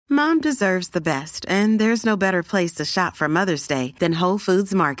Mom deserves the best, and there's no better place to shop for Mother's Day than Whole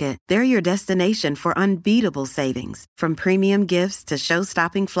Foods Market. They're your destination for unbeatable savings, from premium gifts to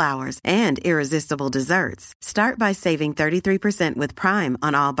show-stopping flowers and irresistible desserts. Start by saving 33% with Prime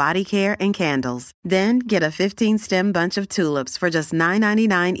on all body care and candles. Then get a 15-stem bunch of tulips for just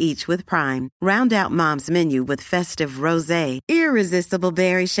 $9.99 each with Prime. Round out Mom's menu with festive rosé, irresistible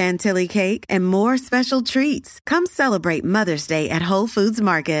berry chantilly cake, and more special treats. Come celebrate Mother's Day at Whole Foods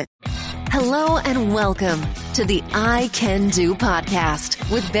Market. Hello and welcome to the I Can Do podcast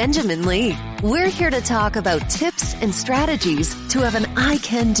with Benjamin Lee. We're here to talk about tips and strategies to have an I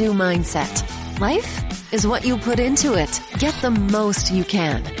Can Do mindset. Life is what you put into it. Get the most you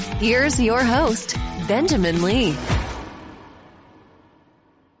can. Here's your host, Benjamin Lee.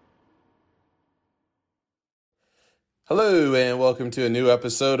 Hello and welcome to a new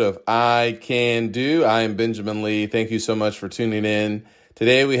episode of I Can Do. I am Benjamin Lee. Thank you so much for tuning in.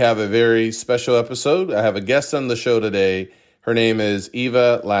 Today we have a very special episode. I have a guest on the show today. Her name is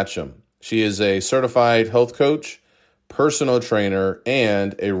Eva Latcham. She is a certified health coach, personal trainer,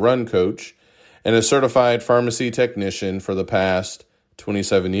 and a run coach, and a certified pharmacy technician for the past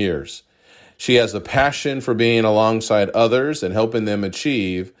 27 years. She has a passion for being alongside others and helping them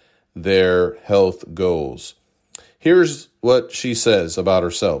achieve their health goals. Here's what she says about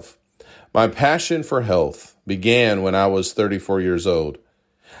herself. My passion for health began when I was 34 years old.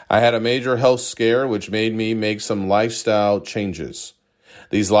 I had a major health scare which made me make some lifestyle changes.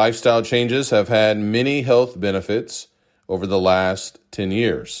 These lifestyle changes have had many health benefits over the last 10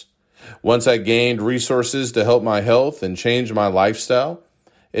 years. Once I gained resources to help my health and change my lifestyle,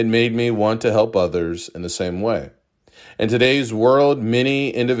 it made me want to help others in the same way. In today's world, many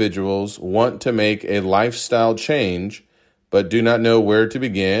individuals want to make a lifestyle change, but do not know where to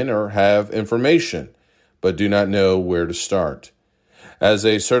begin, or have information, but do not know where to start. As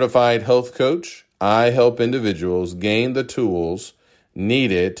a certified health coach, I help individuals gain the tools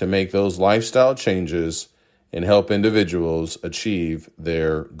needed to make those lifestyle changes and help individuals achieve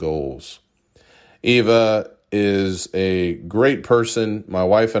their goals. Eva is a great person. My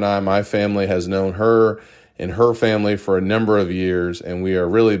wife and I, my family has known her and her family for a number of years, and we are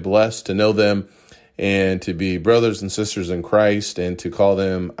really blessed to know them and to be brothers and sisters in Christ and to call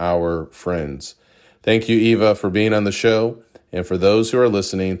them our friends. Thank you, Eva, for being on the show. And for those who are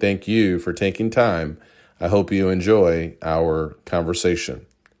listening, thank you for taking time. I hope you enjoy our conversation.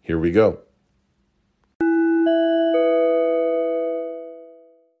 Here we go.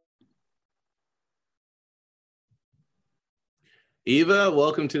 Eva,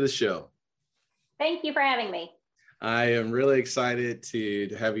 welcome to the show. Thank you for having me. I am really excited to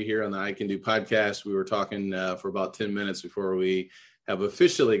have you here on the I Can Do podcast. We were talking for about 10 minutes before we have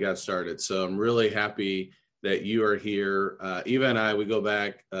officially got started. So I'm really happy that you are here. Eva and I, we go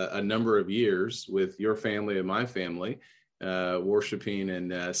back a number of years with your family and my family, worshiping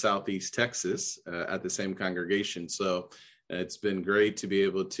in Southeast Texas at the same congregation. So it's been great to be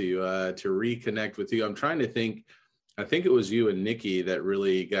able to reconnect with you. I'm trying to think. I think it was you and Nikki that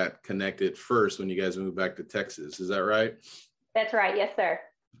really got connected first when you guys moved back to Texas. Is that right? That's right. Yes, sir.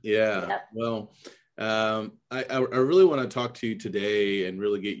 Yeah. Yep. Well, I really want to talk to you today and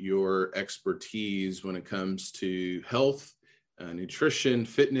really get your expertise when it comes to health, nutrition,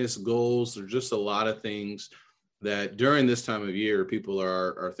 fitness, goals. There's just a lot of things that during this time of year, people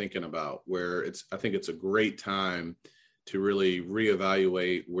are thinking about, where I think it's a great time to really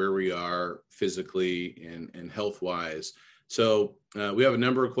reevaluate where we are physically and health-wise. So we have a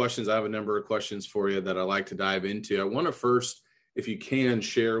number of questions. I have a number of questions for you that I'd like to dive into. I want to first, if you can,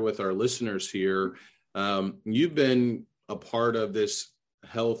 share with our listeners here. You've been a part of this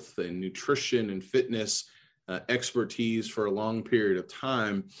health and nutrition and fitness expertise for a long period of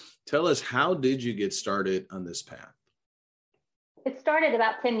time. Tell us, how did you get started on this path? It started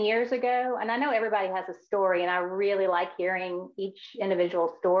about 10 years ago, and I know everybody has a story, and I really like hearing each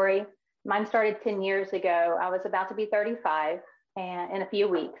individual story. Mine started 10 years ago. I was about to be 35 and in a few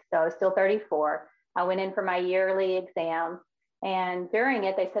weeks, so I was still 34. I went in for my yearly exam, and during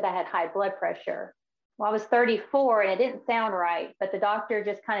it, they said I had high blood pressure. Well, I was 34, and it didn't sound right, but the doctor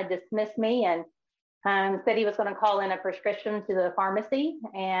just kind of dismissed me and said he was going to call in a prescription to the pharmacy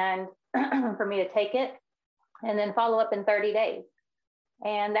and for me to take it and then follow up in 30 days.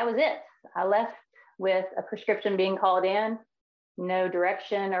 And that was it. I left with a prescription being called in, no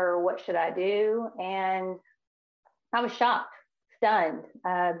direction or what should I do. And I was shocked, stunned,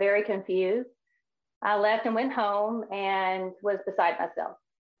 very confused. I left and went home and was beside myself.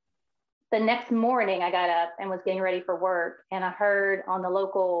 The next morning I got up and was getting ready for work, and I heard on the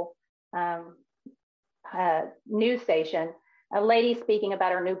local news station a lady speaking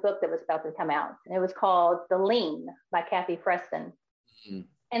about her new book that was about to come out. And it was called The Lean by Kathy Preston. Mm-hmm.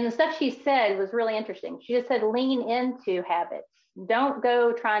 And the stuff she said was really interesting. She just said, lean into habits. Don't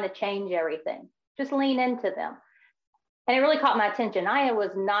go trying to change everything. Just lean into them. And it really caught my attention. I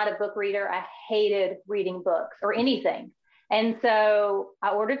was not a book reader. I hated reading books or anything. And so I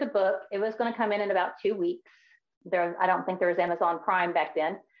ordered the book. It was going to come in about 2 weeks. I don't think there was Amazon Prime back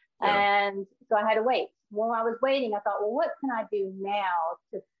then. Yeah. And so I had to wait. While I was waiting, I thought, well, what can I do now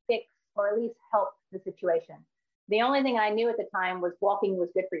to fix or at least help the situation? The only thing I knew at the time was walking was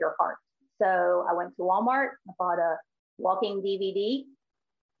good for your heart. So I went to Walmart, I bought a walking DVD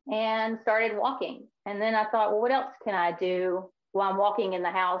and started walking. And then I thought, well, what else can I do while I'm walking in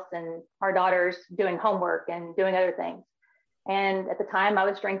the house and our daughter's doing homework and doing other things? And at the time I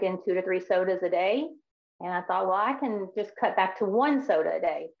was drinking 2 to 3 sodas a day. And I thought, well, I can just cut back to 1 soda a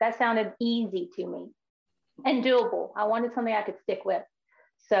day. That sounded easy to me and doable. I wanted something I could stick with.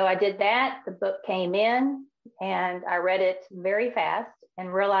 So I did that. The book came in and I read it very fast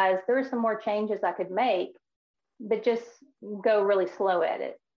and realized there were some more changes I could make, but just go really slow at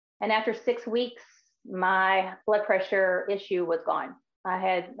it. And after 6 weeks, my blood pressure issue was gone.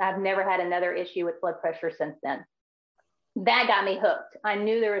 I've never had another issue with blood pressure since then. That got me hooked. I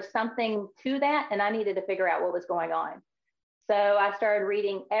knew there was something to that and I needed to figure out what was going on. So I started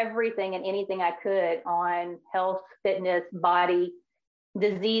reading everything and anything I could on health, fitness, body,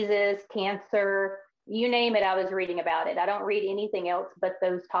 diseases, cancer, you name it, I was reading about it. I don't read anything else but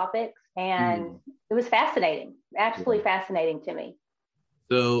those topics. And it was fascinating, absolutely fascinating to me.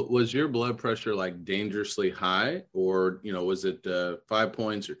 So was your blood pressure like dangerously high, or, was it 5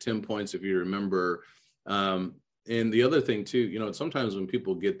 points or 10 points, if you remember? And the other thing too, sometimes when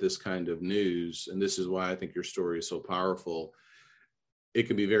people get this kind of news, and this is why I think your story is so powerful, it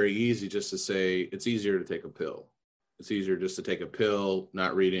can be very easy just to say, it's easier to take a pill. It's easier just to take a pill,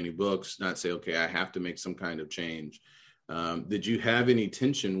 not read any books, not say, okay, I have to make some kind of change. Did you have any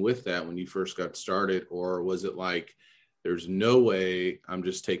tension with that when you first got started? Or was it like, there's no way I'm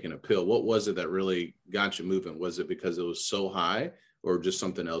just taking a pill? What was it that really got you moving? Was it because it was so high, or just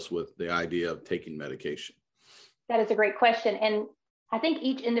something else with the idea of taking medication? That is a great question. And I think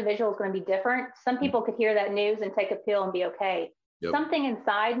each individual is going to be different. Some people could hear that news and take a pill and be okay. Yep. Something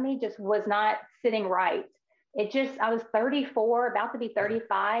inside me just was not sitting right. I was 34, about to be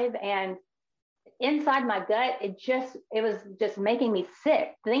 35, and inside my gut, it was just making me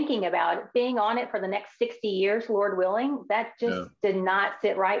sick thinking about it, being on it for the next 60 years, Lord willing. That just did not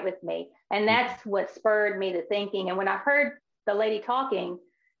sit right with me. And that's what spurred me to thinking. And when I heard the lady talking,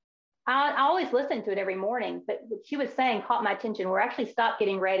 I always listened to it every morning, but what she was saying caught my attention, where I actually stopped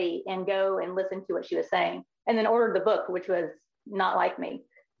getting ready and go and listen to what she was saying, and then ordered the book, which was not like me.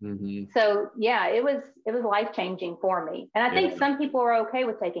 Mm-hmm. So yeah, it was life-changing for me. And I think some people are okay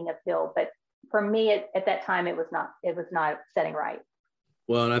with taking a pill, but for me at that time, it was not setting right.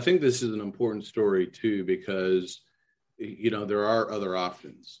 Well, and I think this is an important story too, because, there are other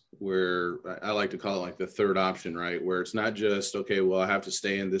options where I like to call it like the third option, right? Where it's not just, okay, well, I have to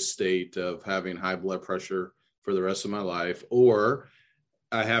stay in this state of having high blood pressure for the rest of my life, or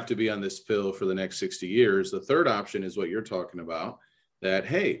I have to be on this pill for the next 60 years. The third option is what you're talking about, that,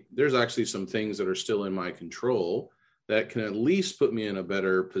 hey, there's actually some things that are still in my control that can at least put me in a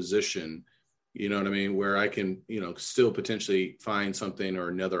better position, you know what I mean, where I can, still potentially find something or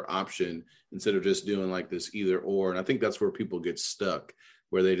another option instead of just doing like this either or. And I think that's where people get stuck,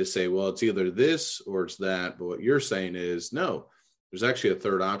 where they just say, well, it's either this or it's that. But what you're saying is, no, there's actually a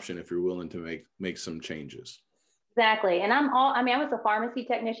third option if you're willing to make some changes. Exactly. And I was a pharmacy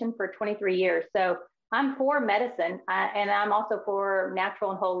technician for 23 years. So I'm for medicine, and I'm also for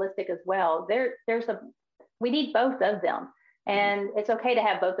natural and holistic as well. We need both of them. And it's okay to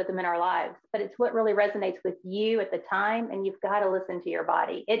have both of them in our lives, but it's what really resonates with you at the time. And you've got to listen to your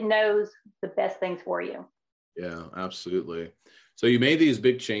body. It knows the best things for you. Yeah, absolutely. So you made these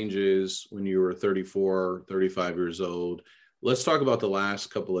big changes when you were 34, 35 years old. Let's talk about the last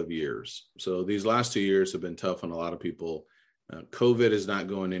couple of years. So these last 2 years have been tough on a lot of people. COVID is not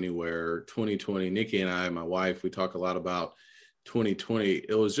going anywhere. 2020, Nikki and I, my wife, we talk a lot about 2020.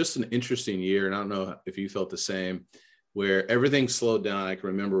 It was just an interesting year. And I don't know if you felt the same, where everything slowed down. I can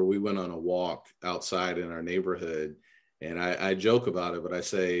remember we went on a walk outside in our neighborhood, and I joke about it, but I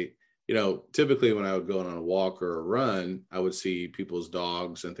say, typically when I would go on a walk or a run, I would see people's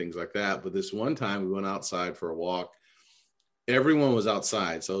dogs and things like that. But this one time we went outside for a walk, everyone was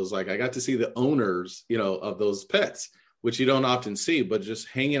outside. So it was like, I got to see the owners, of those pets, which you don't often see, but just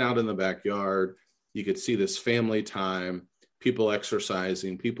hanging out in the backyard, you could see this family time, people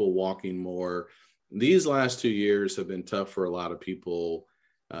exercising, people walking more. these last 2 years have been tough for a lot of people.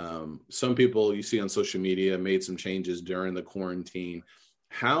 Some people you see on social media made some changes during the quarantine.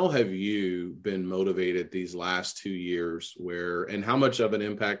 How have you been motivated these last 2 years and how much of an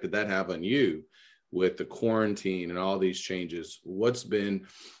impact did that have on you with the quarantine and all these changes? What's been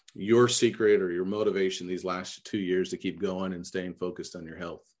your secret or your motivation these last 2 years to keep going and staying focused on your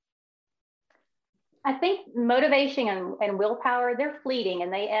health? I think motivation and willpower, they're fleeting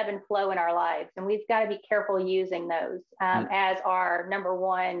and they ebb and flow in our lives. And we've got to be careful using those as our number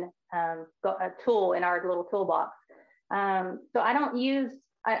one tool in our little toolbox. So I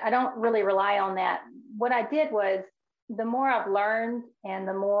don't really rely on that. What I did was, the more I've learned and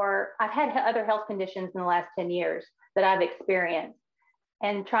the more I've had other health conditions in the last 10 years that I've experienced,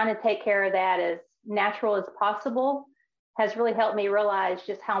 and trying to take care of that as natural as possible has really helped me realize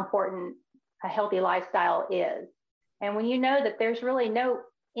just how important a healthy lifestyle is. And when you know that there's really no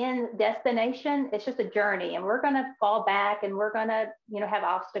end destination, it's just a journey, and we're going to fall back and we're going to, have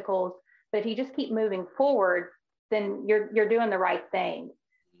obstacles. But if you just keep moving forward, then you're doing the right thing.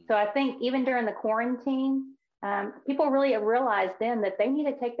 So I think even during the quarantine, people really realized then that they need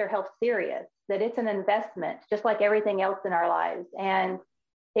to take their health serious, that it's an investment, just like everything else in our lives. And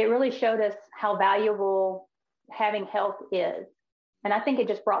it really showed us how valuable having health is. And I think it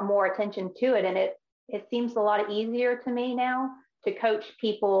just brought more attention to it. And it seems a lot easier to me now to coach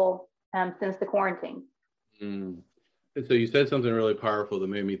people since the quarantine. And so you said something really powerful that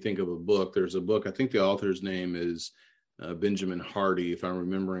made me think of a book. There's a book, I think the author's name is Benjamin Hardy, if I'm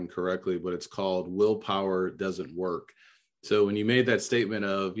remembering correctly, but it's called Willpower Doesn't Work. So when you made that statement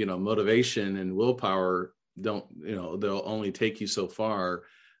of, motivation and willpower they'll only take you so far,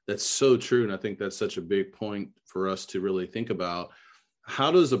 that's so true. And I think that's such a big point for us to really think about.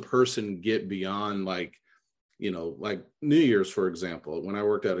 How does a person get beyond like New Year's, for example? When I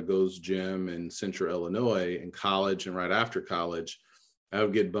worked at a Go's Gym in Central Illinois in college and right after college, I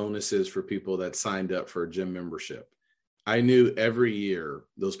would get bonuses for people that signed up for a gym membership. I knew every year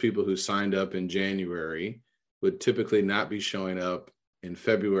those people who signed up in January would typically not be showing up in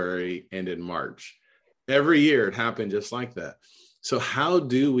February and in March. Every year it happened just like that. So how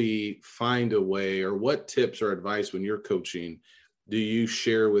do we find a way, or what tips or advice when you're coaching do you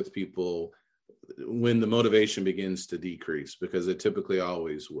share with people when the motivation begins to decrease? Because it typically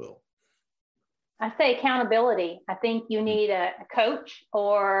always will. I say accountability. I think you need a coach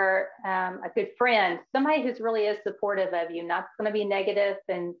or a good friend, somebody who's really is supportive of you, not going to be negative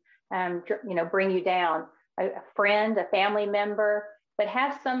and bring you down. A friend, a family member, but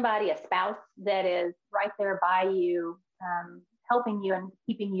have somebody, a spouse that is right there by you, helping you and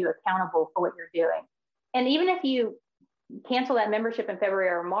keeping you accountable for what you're doing. And even if you cancel that membership in February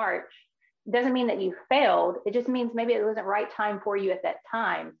or March, it doesn't mean that you failed. It just means maybe it wasn't right time for you at that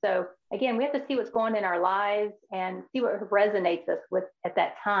time. So again, we have to see what's going on in our lives and see what resonates us with at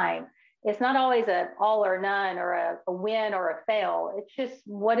that time. It's not always a all or none or a win or a fail. It's just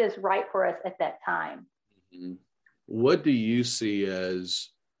what is right for us at that time. Mm-hmm. What do you see as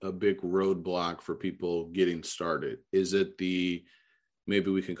a big roadblock for people getting started? Is it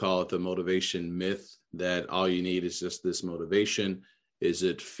maybe we can call it the motivation myth, that all you need is just this motivation? Is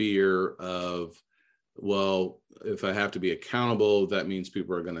it fear of, well, if I have to be accountable, that means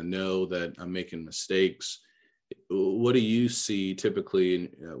people are going to know that I'm making mistakes? What do you see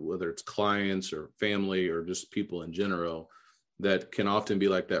typically, whether it's clients or family or just people in general, that can often be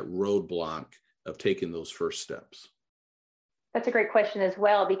like that roadblock of taking those first steps? That's a great question as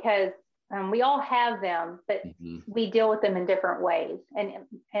well, because we all have them, but we deal with them in different ways.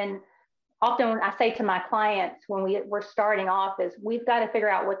 And often I say to my clients when we're starting off is we've got to figure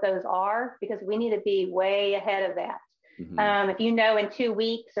out what those are, because we need to be way ahead of that. If in 2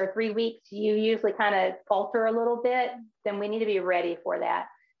 weeks or 3 weeks, you usually kind of falter a little bit, then we need to be ready for that.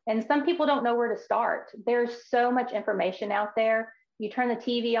 And some people don't know where to start. There's so much information out there. You turn the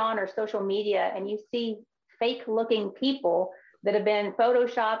TV on or social media and you see fake looking people that have been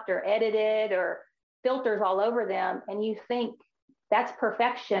photoshopped or edited or filters all over them. And you think that's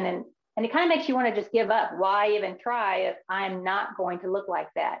perfection. And it kind of makes you want to just give up. Why even try if I'm not going to look like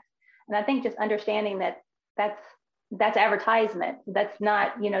that? And I think just understanding that that's advertisement. That's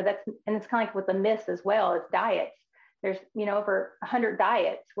not, and it's kind of like with the myths as well as diets. There's, over 100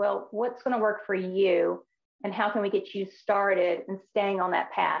 diets. Well, what's going to work for you? And how can we get you started and staying on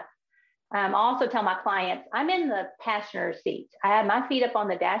that path? I also tell my clients, I'm in the passenger seat. I have my feet up on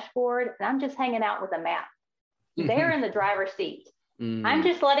the dashboard and I'm just hanging out with a map. They're in the driver's seat. I'm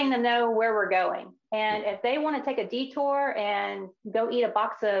just letting them know where we're going. And if they want to take a detour and go eat a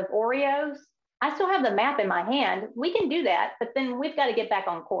box of Oreos, I still have the map in my hand. We can do that, but then we've got to get back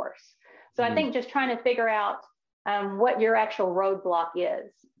on course. So I think just trying to figure out what your actual roadblock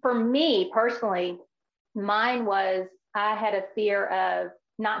is. For me personally, mine was I had a fear of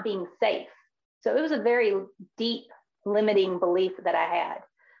not being safe. So it was a very deep limiting belief that I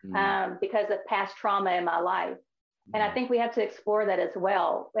had because of past trauma in my life. And I think we have to explore that as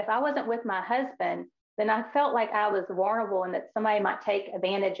well. If I wasn't with my husband, then I felt like I was vulnerable and that somebody might take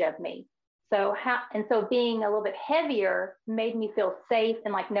advantage of me. So being a little bit heavier made me feel safe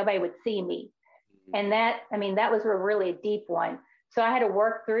and like nobody would see me. And that was a really deep one. So I had to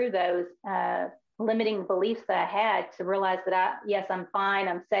work through those limiting beliefs that I had to realize that I'm fine,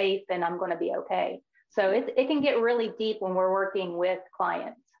 I'm safe, and I'm going to be okay. So it can get really deep when we're working with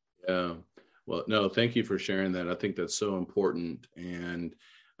clients. Yeah. Well, no, thank you for sharing that. I think that's so important. And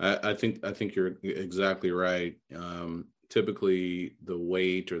I think you're exactly right. Typically the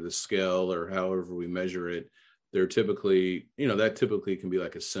weight or the scale or however we measure it, they're typically, that typically can be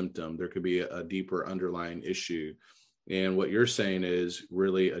like a symptom. There could be a deeper underlying issue. And what you're saying is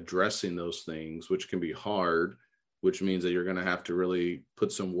really addressing those things, which can be hard, which means that you're going to have to really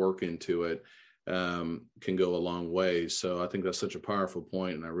put some work into it, can go a long way. So I think that's such a powerful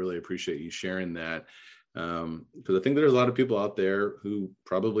point, and I really appreciate you sharing that, because I think there's a lot of people out there who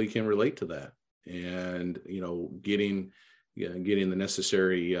probably can relate to that, and getting the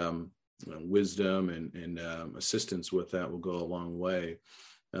necessary wisdom and assistance with that will go a long way.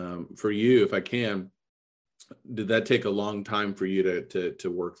 For you, if I can, did that take a long time for you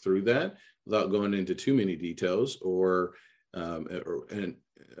to work through that without going into too many details, and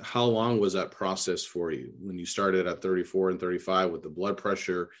how long was that process for you when you started at 34 and 35 with the blood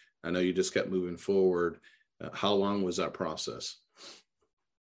pressure? I know you just kept moving forward. How long was that process?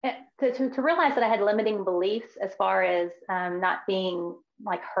 To realize that I had limiting beliefs as far as not being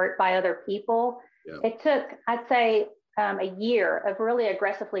like hurt by other people, It took, I'd say, a year of really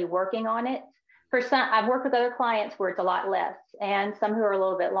aggressively working on it. For some, I've worked with other clients where it's a lot less, and some who are a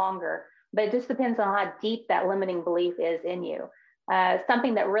little bit longer, but it just depends on how deep that limiting belief is in you.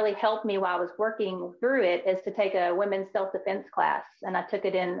 Something that really helped me while I was working through it is to take a women's self-defense class. And I took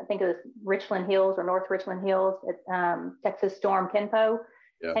it in, I think it was Richland Hills or North Richland Hills at Texas Storm Kenpo.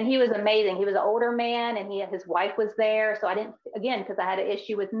 Yeah. And he was amazing. He was an older man, and his wife was there. So I didn't, again, because I had an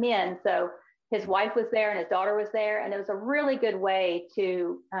issue with men. So his wife was there and his daughter was there. And it was a really good way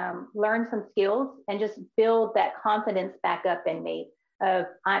to learn some skills and just build that confidence back up in me of,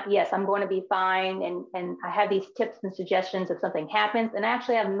 yes, I'm going to be fine. And I have these tips and suggestions if something happens. And I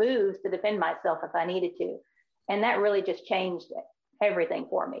actually have moves to defend myself if I needed to. And that really just changed everything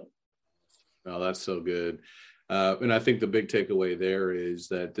for me. Oh, that's so good. And I think the big takeaway there is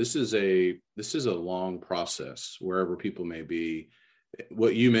that this is a long process wherever people may be.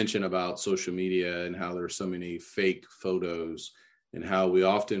 What you mentioned about social media and how there's so many fake photos and how we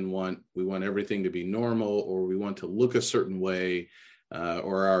often want everything to be normal, or we want to look a certain way,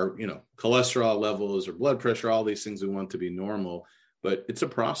 or our, cholesterol levels or blood pressure, all these things we want to be normal, but it's a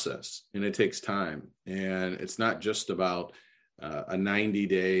process and it takes time. And it's not just about a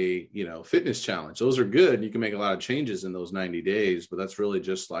 90-day, fitness challenge. Those are good. You can make a lot of changes in those 90 days, but that's really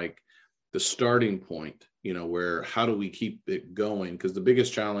just like the starting point, where how do we keep it going? Because the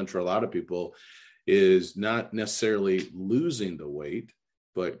biggest challenge for a lot of people is not necessarily losing the weight,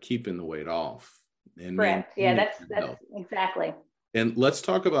 but keeping the weight off. And correct. Yeah, that's exactly. And let's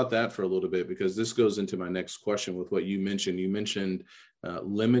talk about that for a little bit, because this goes into my next question with what you mentioned. You mentioned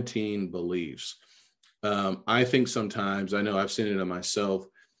limiting beliefs. I think sometimes, I know I've seen it in myself,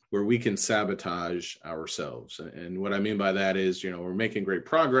 where we can sabotage ourselves. And what I mean by that is, we're making great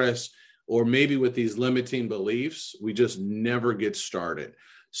progress, or maybe with these limiting beliefs, we just never get started.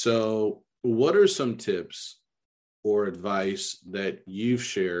 So what are some tips or advice that you've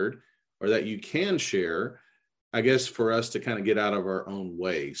shared or that you can share, I guess, for us to kind of get out of our own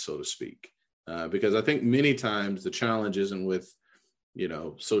way, so to speak? Because I think many times the challenge isn't with,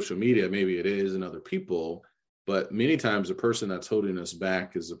 social media. Maybe it is in other people, but many times the person that's holding us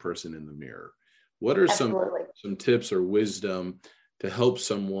back is the person in the mirror. What are some tips or wisdom to help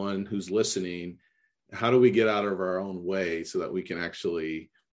someone who's listening? How do we get out of our own way so that we can actually,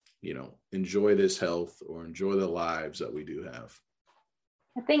 enjoy this health or enjoy the lives that we do have?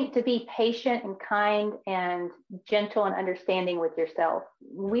 I think to be patient and kind and gentle and understanding with yourself.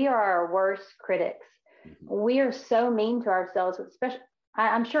 We are our worst critics. Mm-hmm. We are so mean to ourselves, especially,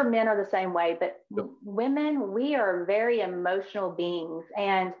 I'm sure men are the same way, but women, we are very emotional beings.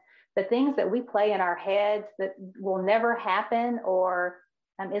 And the things that we play in our heads that will never happen or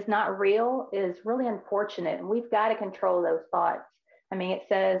is not real is really unfortunate. And we've got to control those thoughts. I mean, it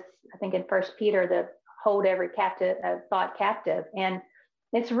says, I think in 1 Peter, to hold every thought captive. And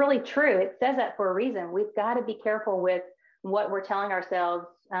It's really true. It says that for a reason. We've got to be careful with what we're telling ourselves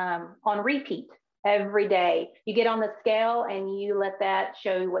on repeat every day. You get on the scale and you let that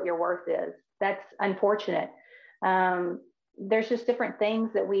show you what your worth is. That's unfortunate. There's just different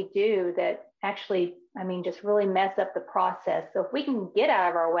things that we do that actually, just really mess up the process. So if we can get out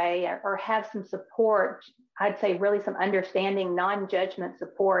of our way or have some support, I'd say really some understanding, non-judgment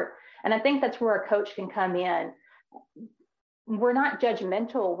support. And I think that's where a coach can come in. We're not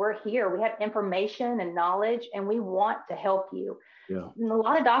judgmental. We're here. We have information and knowledge, and we want to help you. Yeah. And a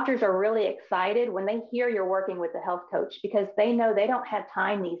lot of doctors are really excited when they hear you're working with a health coach, because they know they don't have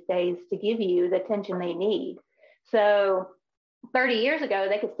time these days to give you the attention they need. So 30 years ago,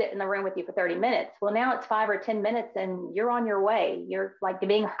 they could sit in the room with you for 30 minutes. Well, now it's 5 or 10 minutes and you're on your way. You're like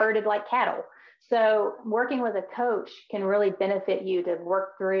being herded like cattle. So working with a coach can really benefit you to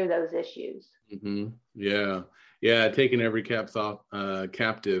work through those issues. Mm-hmm. Yeah. Yeah. Taking every thought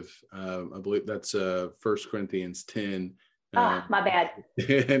captive. I believe that's 1 Corinthians 10. My bad.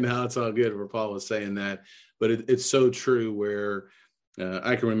 And now it's all good where Paul was saying that, but it's so true where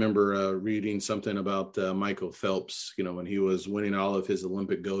I can remember reading something about Michael Phelps, when he was winning all of his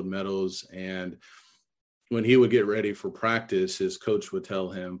Olympic gold medals, and when he would get ready for practice, his coach would tell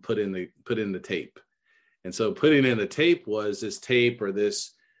him, put in the tape. And so putting in the tape was this tape or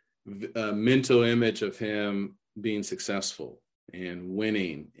this mental image of him being successful and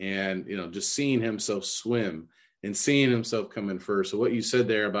winning and, just seeing himself swim and seeing himself come in first. So what you said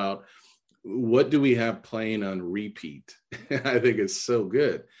there about what do we have playing on repeat? I think it's so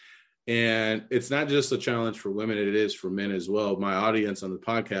good. And it's not just a challenge for women, it is for men as well. My audience on the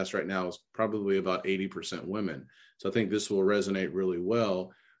podcast right now is probably about 80% women. So I think this will resonate really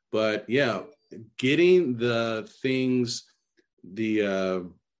well. But yeah, getting the things, the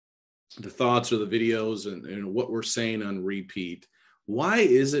thoughts or the videos and what we're saying on repeat. Why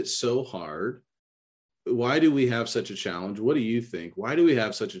is it so hard? Why do we have such a challenge? What do you think? Why do we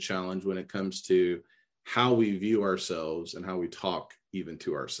have such a challenge when it comes to how we view ourselves and how we talk even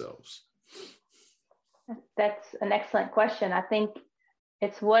to ourselves? That's an excellent question. I think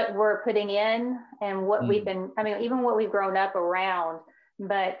it's what we're putting in and what we've been, even what we've grown up around,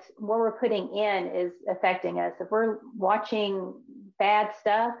 but what we're putting in is affecting us. If we're watching bad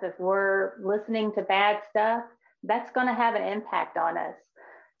stuff, if we're listening to bad stuff, that's going to have an impact on us.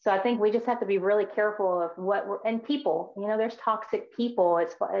 So I think we just have to be really careful of and people, there's toxic people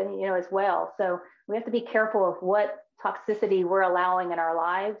as well. So we have to be careful of what toxicity we're allowing in our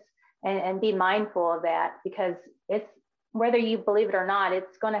lives and be mindful of that, because it's, whether you believe it or not,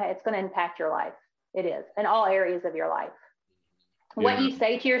 it's going to impact your life. It is in all areas of your life. Yeah. What you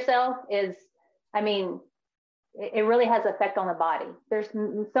say to yourself is, it really has an effect on the body. There's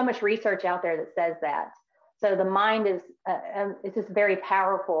so much research out there that says that. So the mind is it's just very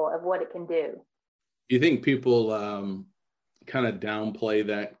powerful of what it can do. Do you think people kind of downplay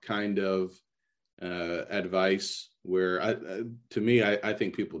that kind of advice? Where I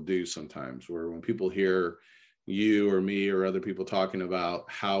think people do sometimes. Where when people hear you or me or other people talking about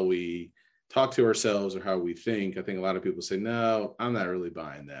how we talk to ourselves or how we think, I think a lot of people say, "No, I'm not really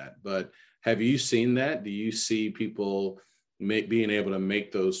buying that." But have you seen that? Do you see people being able to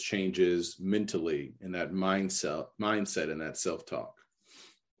make those changes mentally in that mindset and that self-talk?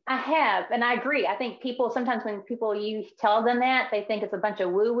 I have, and I agree. I think sometimes when you tell them that, they think it's a bunch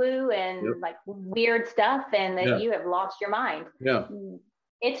of woo-woo and like weird stuff, and that you have lost your mind. Yeah,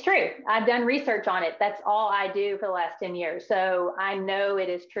 it's true. I've done research on it. That's all I do for the last 10 years. So I know it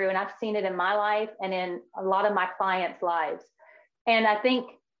is true, and I've seen it in my life and in a lot of my clients' lives. And I think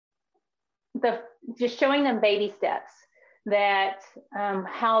just showing them baby steps, that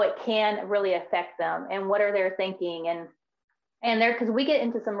how it can really affect them and what are they thinking, and there, because we get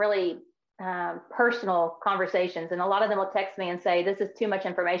into some really personal conversations, and a lot of them will text me and say, "This is too much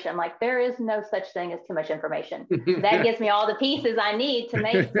information." I'm like, there is no such thing as too much information. That gives me all the pieces I need to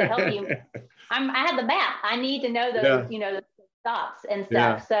help you. I have the map. I need to know those, the stops and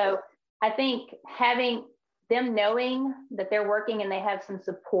stuff. Yeah. So I think having them knowing that they're working and they have some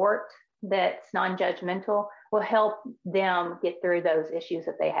support that's non-judgmental will help them get through those issues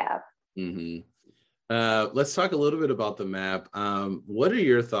that they have. Mm-hmm. Let's talk a little bit about the map. What are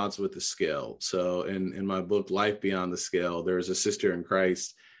your thoughts with the scale? So in my book, Life Beyond the Scale, there was a sister in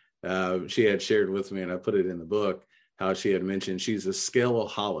Christ. She had shared with me, and I put it in the book, how she had mentioned she's a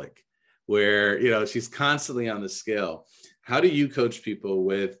scaleaholic, where, she's constantly on the scale. How do you coach people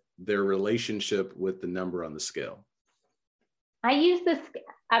with their relationship with the number on the scale? I use this.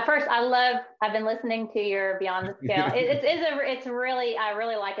 At first, I've been listening to your Beyond the Scale. I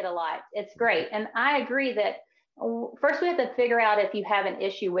really like it a lot. It's great. And I agree that First, we have to figure out if you have an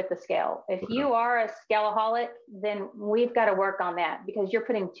issue with the scale. If you are a scaleaholic, then we've got to work on that, because you're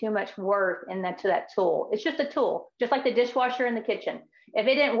putting too much worth into that tool. It's just a tool, just like the dishwasher in the kitchen. If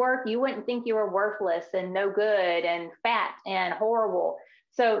it didn't work, you wouldn't think you were worthless and no good and fat and horrible.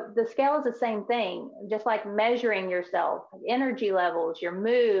 So the scale is the same thing, just like measuring yourself, energy levels, your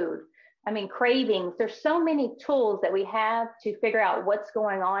mood, cravings. There's so many tools that we have to figure out what's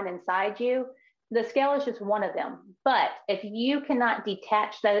going on inside you. The scale is just one of them. But if you cannot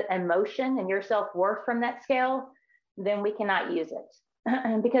detach that emotion and your self-worth from that scale, then we cannot use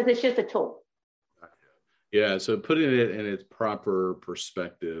it because it's just a tool. Yeah. So putting it in its proper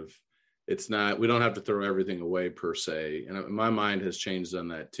perspective, it's not, we don't have to throw everything away per se. And my mind has changed on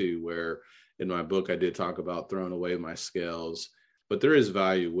that too, where in my book, I did talk about throwing away my scales, but there is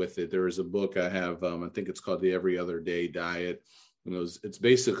value with it. There is a book I have, I think it's called The Every Other Day Diet. And it's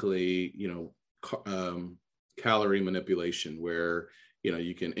basically, calorie manipulation, where,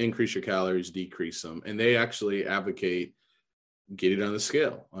 you can increase your calories, decrease them. And they actually advocate getting on the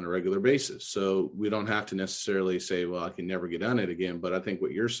scale on a regular basis. So we don't have to necessarily say, well, I can never get on it again. But I think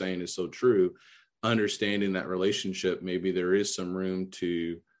what you're saying is so true. Understanding that relationship, maybe there is some room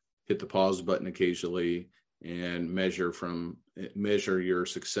to hit the pause button occasionally and measure your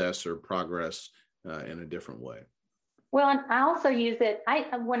success or progress in a different way. Well, and I also use it,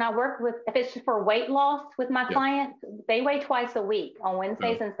 when I work with, if it's for weight loss with my clients, they weigh twice a week on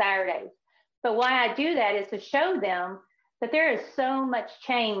Wednesdays and Saturdays. But why I do that is to show them that there is so much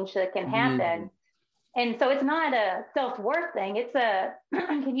change that can happen. And so it's not a self-worth thing. It's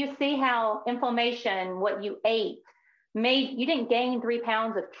can you see how inflammation, what you ate, you didn't gain 3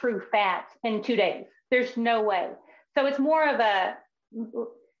 pounds of true fat in 2 days. There's no way. So it's more of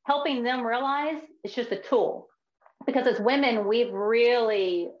helping them realize it's just a tool. Because as women, we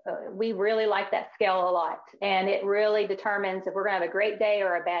really like that scale a lot. And it really determines if we're going to have a great day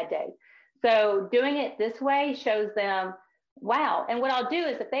or a bad day. So doing it this way shows them, wow. And what I'll do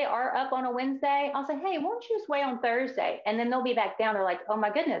is if they are up on a Wednesday, I'll say, hey, won't you just weigh on Thursday? And then they'll be back down. They're like, oh my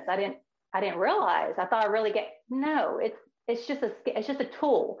goodness, I didn't realize. I thought I really no, it's just a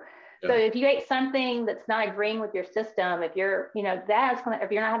tool. Yeah. So if you ate something that's not agreeing with your system, if you're,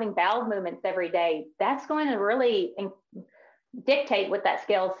 if you're not having bowel movements every day, that's going to really dictate what that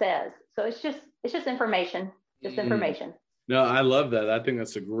scale says. So it's just information, information. No, I love that. I think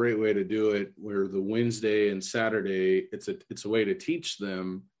that's a great way to do it, where the Wednesday and Saturday, it's a way to teach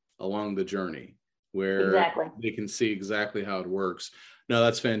them along the journey, where they can see exactly how it works. No,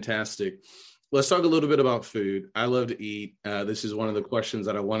 that's fantastic. Let's talk a little bit about food. I love to eat. This is one of the questions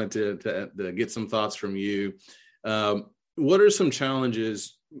that I wanted to get some thoughts from you. What are some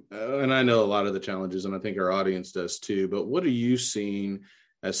challenges? And I know a lot of the challenges, and I think our audience does too, but what are you seeing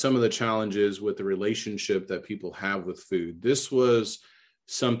as some of the challenges with the relationship that people have with food? This was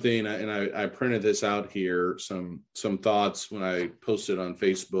something, and I printed this out here, some thoughts when I posted on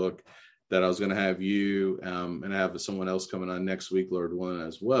Facebook that I was going to have you and have someone else coming on next week, Lord willing,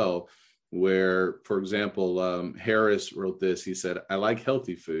 as well, where, for example, Harris wrote this. He said, I like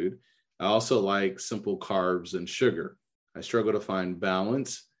healthy food. I also like simple carbs and sugar. I struggle to find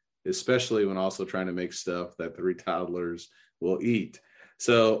balance, especially when also trying to make stuff that 3 toddlers will eat.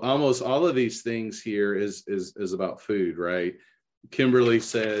 So almost all of these things here is about food, right? Kimberly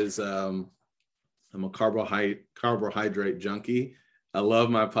says, I'm a carbohydrate junkie. I love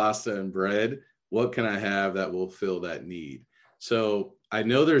my pasta and bread. What can I have that will fill that need? So I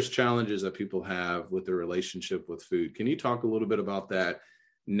know there's challenges that people have with their relationship with food. Can you talk a little bit about that?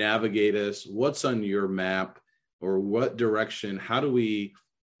 Navigate us. What's on your map, or what direction? How do we,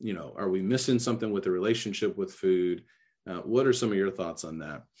 are we missing something with the relationship with food? What are some of your thoughts on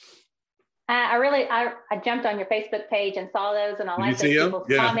that? I jumped on your Facebook page and saw those, and I like those people's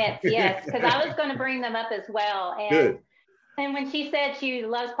comments. Yes, because I was going to bring them up as well. And good. And when she said she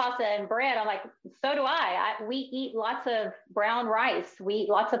loves pasta and bread, I'm like, so do I. We eat lots of brown rice. We eat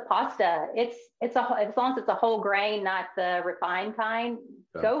lots of pasta. It's as long as it's a whole grain, not the refined kind,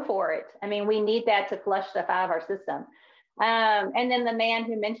 go for it. We need that to flush stuff out of our system. And then the man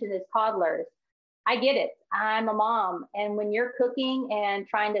who mentioned his toddlers, I get it. I'm a mom. And when you're cooking and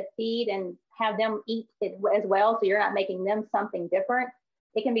trying to feed and have them eat it as well, so you're not making them something different,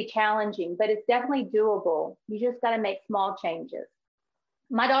 it can be challenging, but it's definitely doable. You just got to make small changes.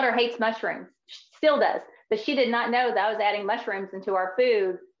 My daughter hates mushrooms, still does, but she did not know that I was adding mushrooms into our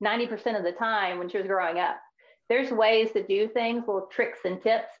food 90% of the time when she was growing up. There's ways to do things, little tricks and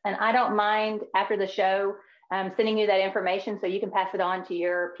tips. And I don't mind after the show sending you that information so you can pass it on to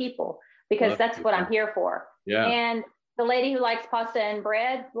your people, because that's what I'm here for. Yeah. And the lady who likes pasta and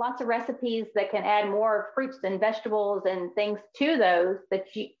bread, lots of recipes that can add more fruits and vegetables and things to those that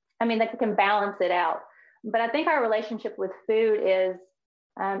can balance it out. But I think our relationship with food is,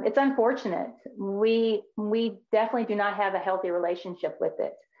 it's unfortunate. We definitely do not have a healthy relationship with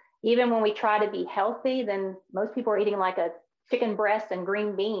it. Even when we try to be healthy, then most people are eating like a chicken breast and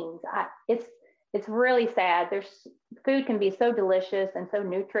green beans. It's really sad. Food can be so delicious and so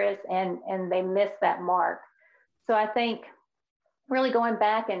nutritious, and they miss that mark. So I think really going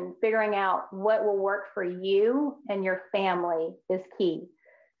back and figuring out what will work for you and your family is key.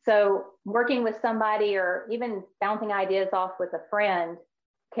 So working with somebody or even bouncing ideas off with a friend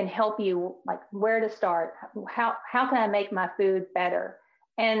can help you, like where to start. How can I make my food better?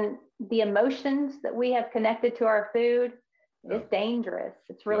 And the emotions that we have connected to our food is dangerous.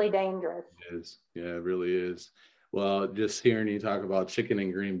 It's really dangerous. It is. Yeah, it really is. Well, just hearing you talk about chicken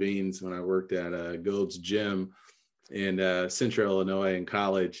and green beans when I worked at Gold's Gym in Central Illinois in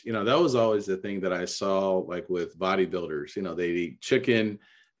college, that was always the thing that I saw, like with bodybuilders, they'd eat chicken,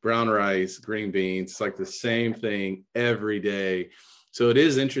 brown rice, green beans. It's like the same thing every day. So it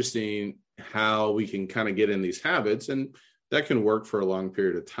is interesting how we can kind of get in these habits, and that can work for a long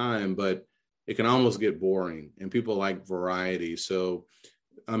period of time, but it can almost get boring, and people like variety. So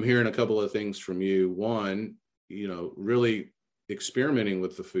I'm hearing a couple of things from you. One, really experimenting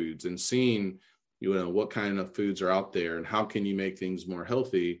with the foods and seeing, what kind of foods are out there and how can you make things more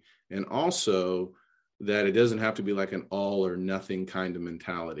healthy. And also that it doesn't have to be like an all or nothing kind of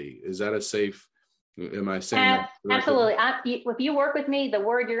mentality. Is that am I saying that correctly? Absolutely. If you work with me, the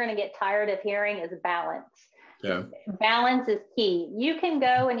word you're going to get tired of hearing is balance. Yeah. Balance is key. You can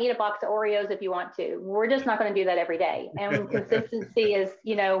go and eat a box of Oreos if you want to. We're just not going to do that every day. And consistency is,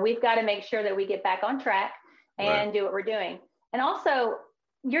 we've got to make sure that we get back on track and do what we're doing. And also,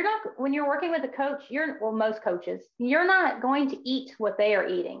 when you're working with a coach, most coaches, you're not going to eat what they are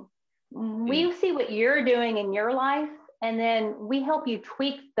eating. We see what you're doing in your life, and then we help you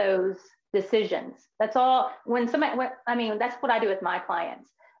tweak those decisions. That's all. That's what I do with my clients.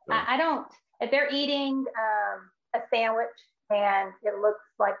 Yeah. I don't, if they're eating a sandwich and it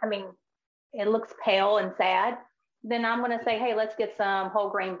looks pale and sad, then I'm going to say, hey, let's get some whole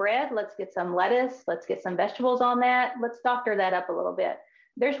grain bread. Let's get some lettuce. Let's get some vegetables on that. Let's doctor that up a little bit.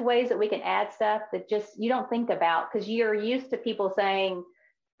 There's ways that we can add stuff that just you don't think about, because you're used to people saying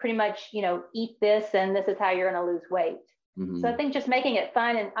pretty much, eat this and this is how you're going to lose weight. Mm-hmm. So I think just making it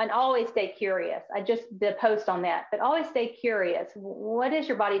fun and always stay curious. I just did a post on that, but always stay curious. What is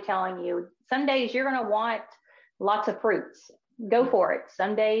your body telling you? Some days you're going to want lots of fruits. Go for it.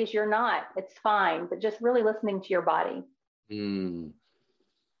 Some days you're not. It's fine, but just really listening to your body. Mm.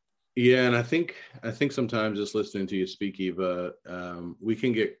 Yeah, and I think sometimes just listening to you speak, Eva, we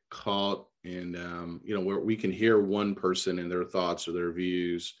can get caught in, where we can hear one person and their thoughts or their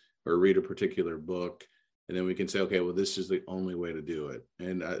views, or read a particular book, and then we can say, okay, well, this is the only way to do it.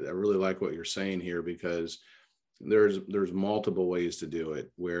 And I really like what you're saying here, because there's multiple ways to do it,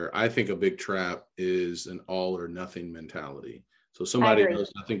 where I think a big trap is an all or nothing mentality. So somebody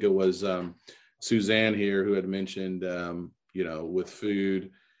else, I think it was Suzanne here, who had mentioned, with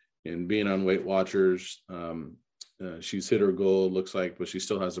food and being on Weight Watchers, she's hit her goal, looks like, but she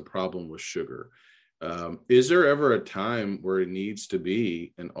still has a problem with sugar. Is there ever a time where it needs to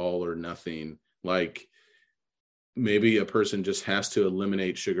be an all or nothing? Like maybe a person just has to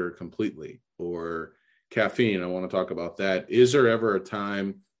eliminate sugar completely, or caffeine. I want to talk about that. Is there ever a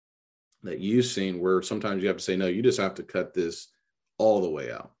time that you've seen where sometimes you have to say, no, you just have to cut this all the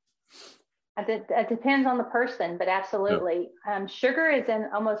way out? It depends on the person, but absolutely. Yeah. Sugar is in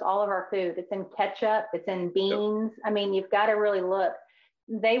almost all of our food. It's in ketchup. It's in beans. Yep. You've got to really look.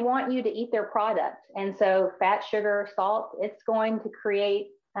 They want you to eat their product. And so fat, sugar, salt, it's going to create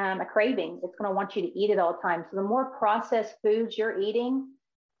a craving. It's going to want you to eat it all the time. So the more processed foods you're eating,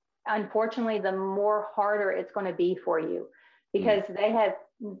 unfortunately, the more harder it's going to be for you, because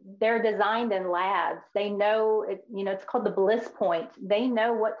they're designed in labs. They know it, it's called the bliss point. They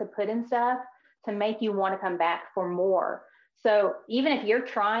know what to put in stuff to make you want to come back for more. So even if you're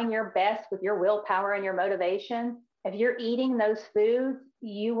trying your best with your willpower and your motivation, if you're eating those foods,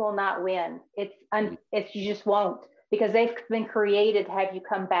 you will not win. You just won't, because they've been created to have you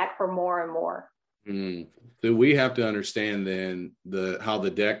come back for more and more. So we have to understand then how the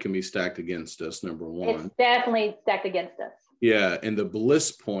deck can be stacked against us, number one. It's definitely stacked against us. Yeah. And the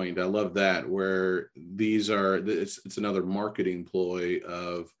bliss point, I love that, where it's another marketing ploy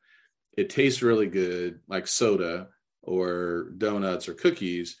of, it tastes really good, like soda or donuts or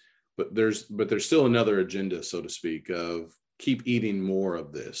cookies, but there's still another agenda, so to speak, of keep eating more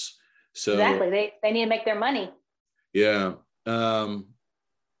of this. So exactly. They need to make their money. Yeah. No,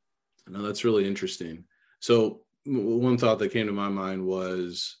 that's really interesting. So one thought that came to my mind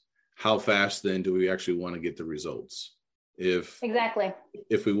was, how fast then do we actually want to get the results? Exactly.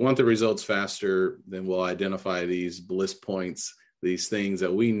 If we want the results faster, then we'll identify these bliss points, these things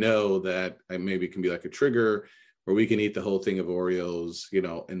that we know that maybe can be like a trigger, or we can eat the whole thing of Oreos,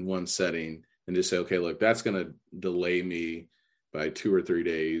 in one setting and just say, okay, look, that's going to delay me by 2 or 3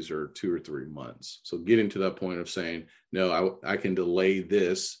 days or 2 or 3 months. So getting to that point of saying, no, I can delay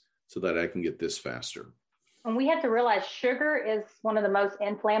this so that I can get this faster. And we have to realize sugar is one of the most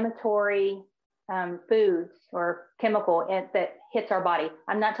inflammatory foods or chemical that hits our body.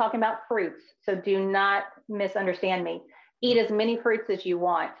 I'm not talking about fruits, so do not misunderstand me. Eat as many fruits as you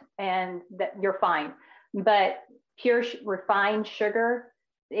want and that you're fine. But pure refined sugar,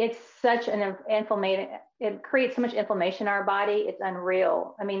 it's such an inflammation. It creates so much inflammation in our body. It's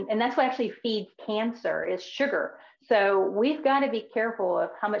unreal. I mean, and that's what actually feeds cancer is sugar. So we've got to be careful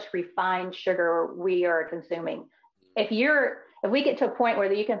of how much refined sugar we are consuming. If we get to a point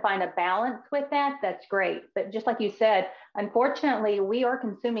where you can find a balance with that, that's great. But just like you said, unfortunately, we are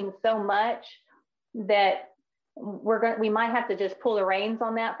consuming so much that we might have to just pull the reins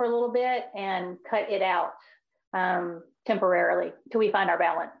on that for a little bit and cut it out temporarily till we find our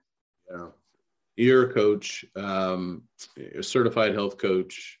balance. Yeah. You're a coach, a certified health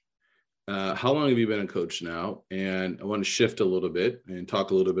coach. How long have you been a coach now? And I want to shift a little bit and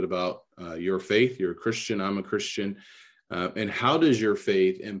talk a little bit about your faith. You're a Christian. I'm a Christian. And how does your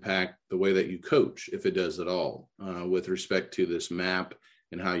faith impact the way that you coach, if it does at all, with respect to this MAP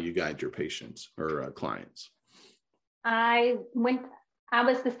and how you guide your patients or clients? I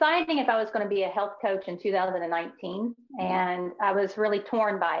was deciding if I was going to be a health coach in 2019, and I was really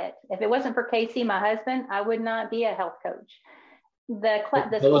torn by it. If it wasn't for Casey, my husband, I would not be a health coach.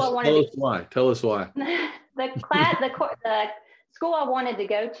 Tell us why. The school I wanted to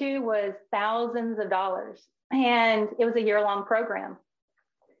go to was thousands of dollars, and it was a year-long program.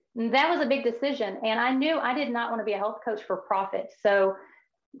 And that was a big decision, and I knew I did not want to be a health coach for profit. So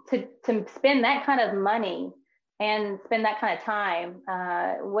to spend that kind of money and spend that kind of time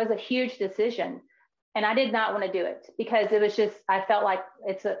was a huge decision. And I did not want to do it because it was just, I felt like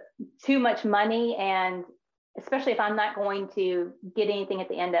it's too much money, and especially if I'm not going to get anything at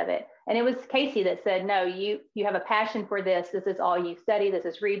the end of it. And it was Casey that said, no, you have a passion for this. This is all you study. This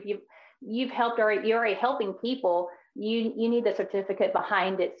is read. You're already helping people. You need the certificate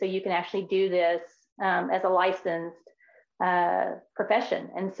behind it so you can actually do this as a licensed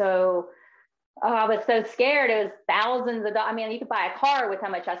profession. And so I was so scared. It was thousands of dollars. I mean, you could buy a car with how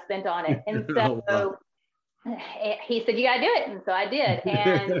much I spent on it. And so he said, you got to do it. And so I did.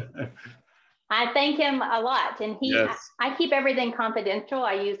 And I thank him a lot. And I keep everything confidential.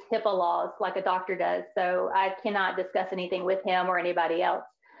 I use HIPAA laws like a doctor does. So I cannot discuss anything with him or anybody else.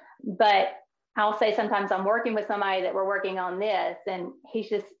 But I'll say sometimes I'm working with somebody that we're working on this, and he's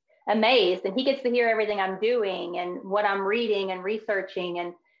just amazed. And he gets to hear everything I'm doing and what I'm reading and researching.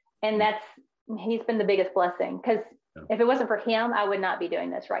 And he's been the biggest blessing, because if it wasn't for him, I would not be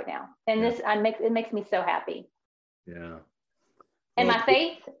doing this right now. And it makes me so happy. Yeah. And my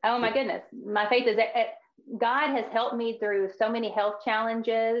faith, oh my goodness, my faith is that God has helped me through so many health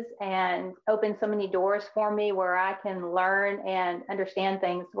challenges and opened so many doors for me where I can learn and understand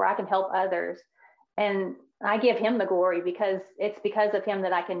things, where I can help others. And I give him the glory, because it's because of him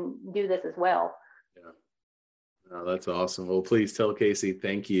that I can do this as well. Yeah. Oh, that's awesome. Well, please tell Casey,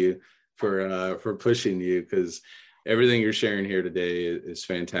 thank you for pushing you, because everything you're sharing here today is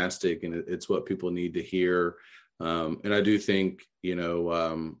fantastic, and it's what people need to hear. And I do think,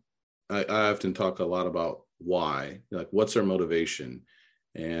 I often talk a lot about why, like what's our motivation.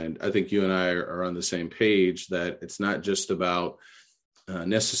 And I think you and I are on the same page that it's not just about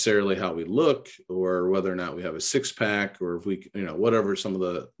necessarily how we look or whether or not we have a six pack, or if we, whatever some of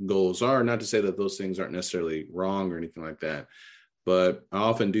the goals are. Not to say that those things aren't necessarily wrong or anything like that. But I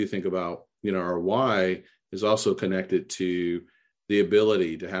often do think about, our why is also connected to the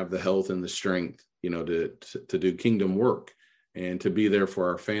ability to have the health and the strength, to do kingdom work and to be there for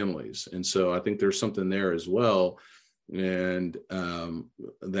our families. And so I think there's something there as well. And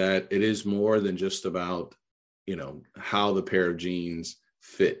that it is more than just about, how the pair of jeans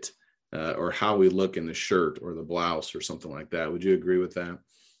fit or how we look in the shirt or the blouse or something like that. Would you agree with that?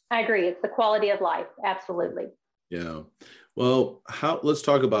 I agree. It's the quality of life. Absolutely. Yeah. Well, let's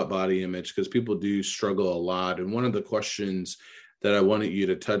talk about body image, because people do struggle a lot. And one of the questions that I wanted you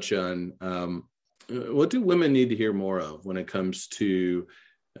to touch on, what do women need to hear more of when it comes to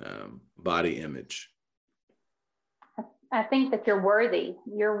body image? I think that you're worthy.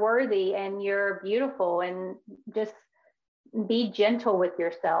 You're worthy and you're beautiful, and just be gentle with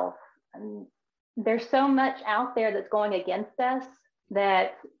yourself. And there's so much out there that's going against us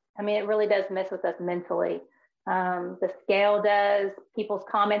that, I mean, it really does mess with us mentally. The scale does, people's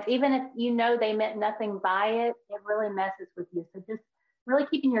comments, even if you know they meant nothing by it, it really messes with you. So just really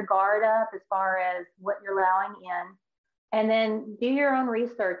keeping your guard up as far as what you're allowing in. And then do your own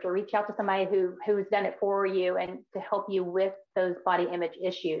research or reach out to somebody who's done it for you and to help you with those body image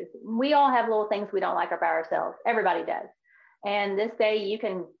issues. We all have little things we don't like about ourselves. Everybody does. And this day you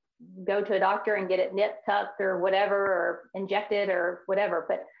can go to a doctor and get it nipped, tucked, or whatever, or injected or whatever.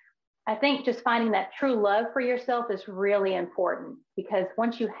 But I think just finding that true love for yourself is really important, because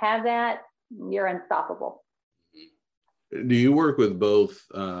once you have that, you're unstoppable. Do you work with both?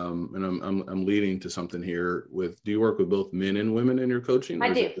 And I'm leading to something here. Do you work with both men and women in your coaching?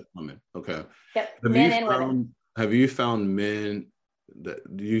 I do. Just women? Okay. Yep. Men and women. Have you found men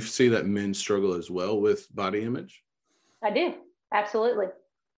do you see that men struggle as well with body image? I do. Absolutely.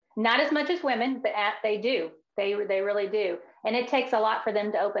 Not as much as women, but they do. They really do. And it takes a lot for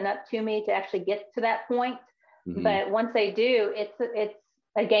them to open up to me to actually get to that point. Mm-hmm. But once they do, it's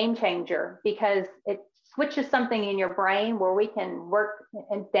a game changer, because it switches something in your brain where we can work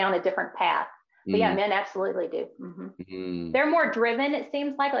down a different path. But yeah, men absolutely do. Mm-hmm. Mm-hmm. They're more driven, it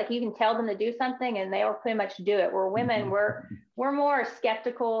seems like you can tell them to do something and they will pretty much do it. Where women, we're more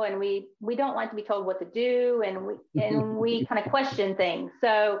skeptical, and we don't like to be told what to do, and we kind of question things.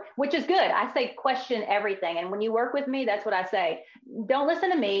 So, which is good. I say question everything. And when you work with me, that's what I say. Don't listen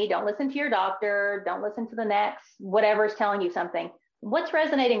to me. Don't listen to your doctor. Don't listen to the next whatever's telling you something. What's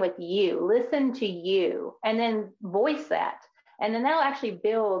resonating with you? Listen to you, and then voice that. And then that'll actually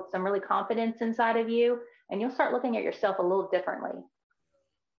build some really confidence inside of you, and you'll start looking at yourself a little differently.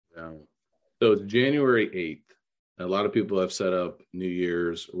 Yeah. So it's January 8th. A lot of people have set up New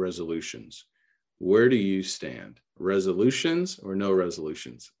Year's resolutions. Where do you stand? Resolutions or no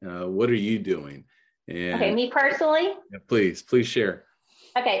resolutions? What are you doing? And okay, me personally? Yeah, please share.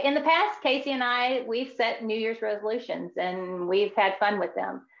 Okay. In the past, Casey and I, we've set New Year's resolutions and we've had fun with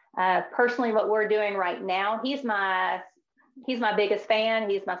them. Personally, what we're doing right now, he's my biggest fan.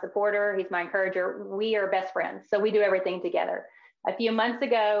 He's my supporter. He's my encourager. We are best friends. So we do everything together. A few months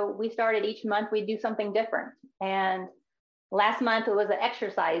ago, we started each month, we do something different. And last month it was an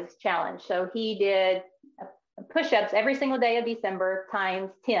exercise challenge. So he did push-ups every single day of December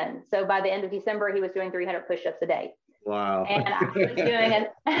times 10. So by the end of December, he was doing 300 push-ups a day. Wow. And I was doing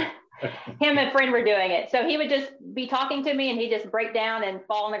it. Him and a friend were doing it. So he would just be talking to me and he'd just break down and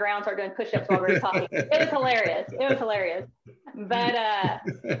fall on the ground, start doing push-ups while we were talking. It was hilarious. But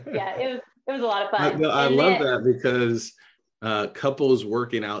yeah, it was a lot of fun. I love that, because couples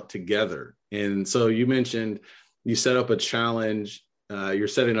working out together. And so you mentioned you set up a challenge. You're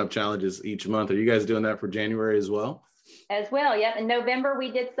setting up challenges each month. Are you guys doing that for January as well? As well, yep. In November,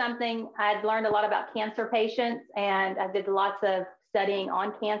 we did something. I'd learned a lot about cancer patients, and I did lots of studying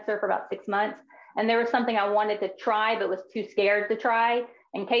on cancer for about 6 months. And there was something I wanted to try, but was too scared to try.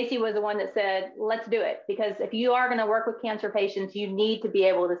 And Casey was the one that said, let's do it. Because if you are going to work with cancer patients, you need to be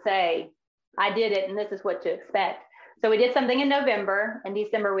able to say, I did it, and this is what to expect. So we did something in November. In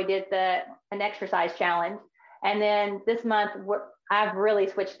December, we did an exercise challenge. And then this month, I've really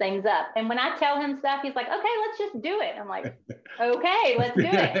switched things up. And when I tell him stuff, he's like, okay, let's just do it. I'm like, okay, let's do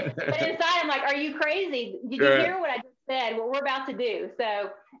it. But inside, I'm like, are you crazy? Did you hear what I just said? What we're about to do.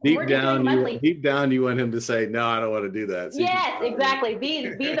 So deep down, you want him to say, no, I don't want to do that. So yes, exactly. Be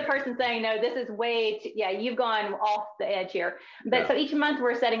the person saying, no, this is you've gone off the edge here. But So each month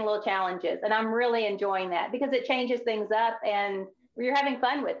we're setting little challenges, and I'm really enjoying that because it changes things up and you're having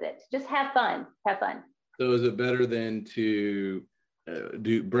fun with it. Just have fun. So is it better than to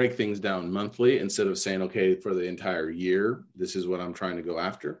break things down monthly instead of saying, okay, for the entire year, this is what I'm trying to go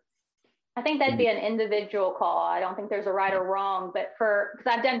after? I think that'd be an individual call. I don't think there's a right or wrong, but because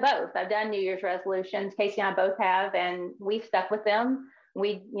I've done both. I've done New Year's resolutions. Casey and I both have, and we've stuck with them.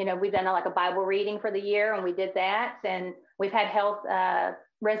 We've done like a Bible reading for the year, and we did that. And we've had health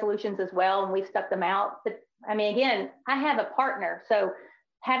resolutions as well, and we've stuck them out. But I mean, again, I have a partner. So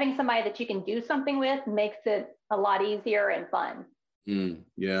having somebody that you can do something with makes it a lot easier and fun.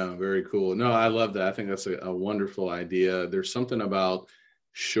 Yeah, very cool. No, I love that. I think that's a wonderful idea. There's something about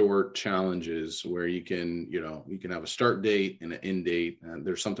short challenges where you can have a start date and an end date. And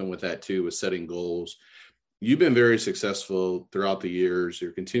there's something with that too, with setting goals. You've been very successful throughout the years.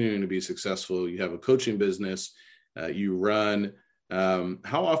 You're continuing to be successful. You have a coaching business. You run.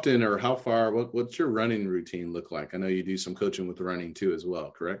 How often or how far, what's your running routine look like? I know you do some coaching with running too as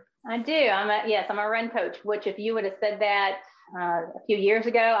well, correct? I do. I'm a run coach, which if you would have said that a few years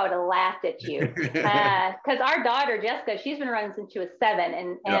ago, I would have laughed at you. Because our daughter, Jessica, she's been running since she was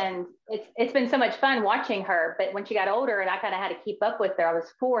 7. And it's been so much fun watching her. But when she got older and I kind of had to keep up with her, I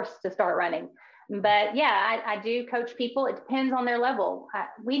was forced to start running. But yeah, I do coach people. It depends on their level.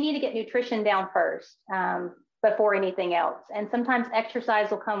 We need to get nutrition down first before anything else. And sometimes exercise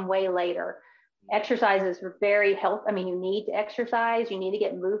will come way later. Exercise is very healthy. I mean, you need to exercise, you need to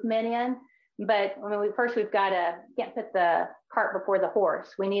get movement in, but I mean, we've got to can't put the cart before the horse.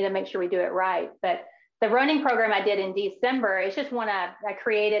 We need to make sure we do it right. But the running program I did in December, it's just one I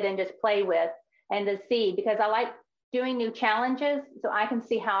created and just play with and to see, because I like doing new challenges so I can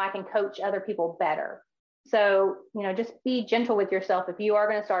see how I can coach other people better. So, just be gentle with yourself. If you are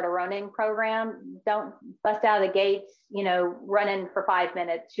going to start a running program, don't bust out of the gates, running for 5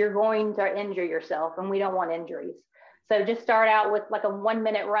 minutes. You're going to injure yourself, and we don't want injuries. So just start out with like a 1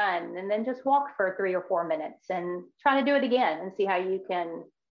 minute run and then just walk for 3 or 4 minutes and try to do it again and see how you can,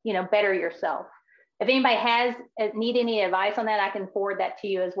 better yourself. If anybody need any advice on that, I can forward that to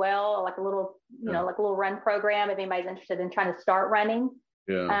you as well. Like a little, like a little run program if anybody's interested in trying to start running.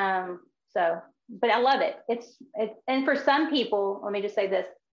 Yeah. But I love it. And for some people, let me just say this.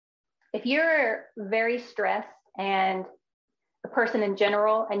 If you're very stressed and a person in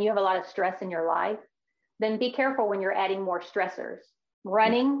general, and you have a lot of stress in your life, then be careful when you're adding more stressors.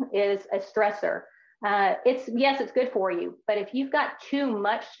 Running is a stressor. It's good for you, but if you've got too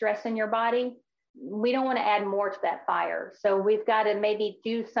much stress in your body, we don't want to add more to that fire. So we've got to maybe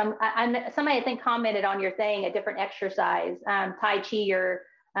do somebody I think commented on your thing, a different exercise, Tai Chi or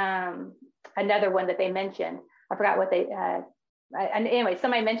another one that they mentioned. I forgot what anyway,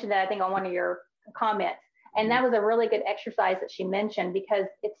 somebody mentioned that I think on one of your comments. And that was a really good exercise that she mentioned because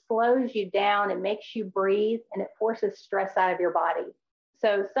it slows you down, it makes you breathe, and it forces stress out of your body.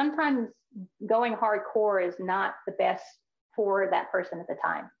 So sometimes going hardcore is not the best for that person at the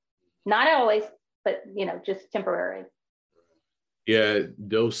time. Not always, but just temporary. Yeah,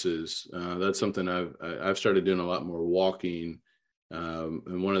 doses. That's something I've started doing a lot more walking.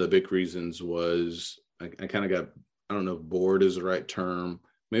 And one of the big reasons was I kind of got, I don't know if bored is the right term.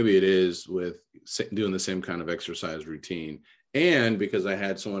 Maybe it is, with doing the same kind of exercise routine. And because I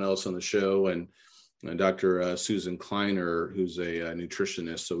had someone else on the show and Dr. Susan Kleiner, who's a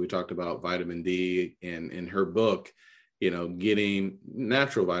nutritionist. So we talked about vitamin D and in her book, getting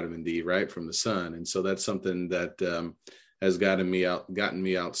natural vitamin D right from the sun. And so that's something that has gotten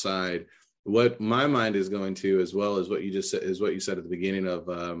me outside. What my mind is going to, as well as what you just said, is what you said at the beginning of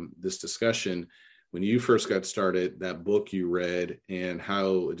this discussion. When you first got started, that book you read and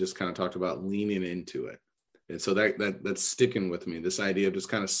how it just kind of talked about leaning into it. And so that's sticking with me, this idea of just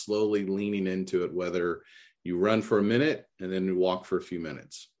kind of slowly leaning into it, whether you run for a minute and then you walk for a few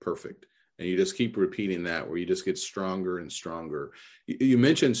minutes. Perfect. And you just keep repeating that, where you just get stronger and stronger. You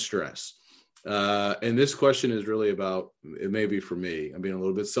mentioned stress. And this question is really about, it may be for me, I'm being a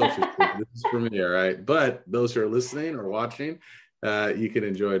little bit selfish. This is for me, all right? But those who are listening or watching, you can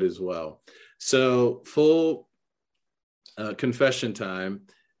enjoy it as well. So full confession time,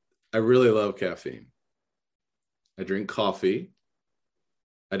 I really love caffeine. I drink coffee.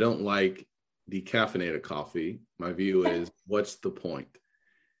 I don't like decaffeinated coffee. My view is, what's the point?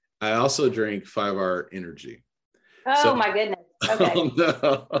 I also drink 5-Hour Energy. Oh, my goodness. Okay. Oh,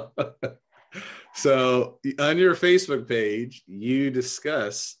 no. So on your Facebook page, you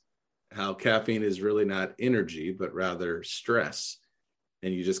discuss how caffeine is really not energy, but rather stress.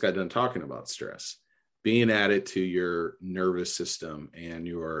 And you just got done talking about stress being added to your nervous system and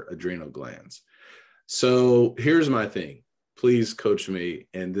your adrenal glands. So here's my thing. Please coach me,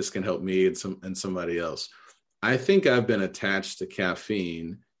 and this can help me and somebody else. I think I've been attached to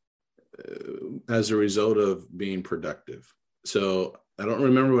caffeine as a result of being productive. So I don't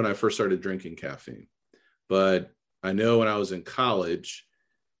remember when I first started drinking caffeine, but I know when I was in college,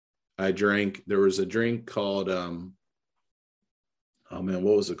 there was a drink called, what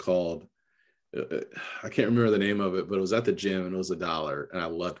was it called? I can't remember the name of it, but it was at the gym and it was $1 and I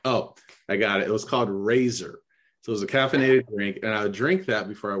loved, I got it. It was called Razor. So it was a caffeinated drink and I would drink that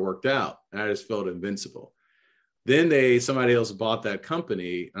before I worked out and I just felt invincible. Then somebody else bought that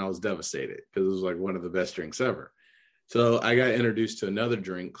company and I was devastated because it was like one of the best drinks ever. So I got introduced to another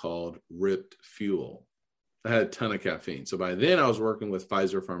drink called Ripped Fuel. I had a ton of caffeine. So by then I was working with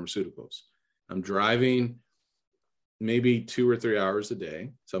Pfizer Pharmaceuticals. I'm driving maybe 2 or 3 hours a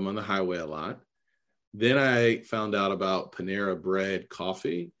day. So I'm on the highway a lot. Then I found out about Panera Bread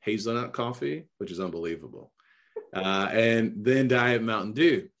coffee, hazelnut coffee, which is unbelievable. And then Diet Mountain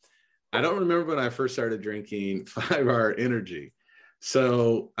Dew. I don't remember when I first started drinking 5-Hour Energy.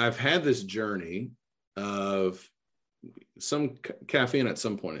 So I've had this journey of some caffeine at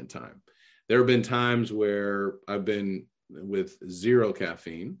some point in time. There have been times where I've been with zero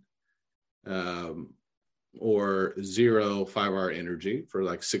caffeine, or 0 5-hour energy for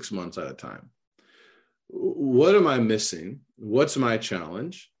like 6 months at a time. What am I missing? What's my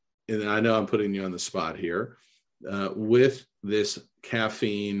challenge? And I know I'm putting you on the spot here with this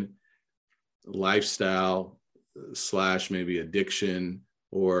caffeine lifestyle / maybe addiction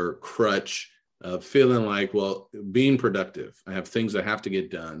or crutch of feeling like, well, being productive. I have things I have to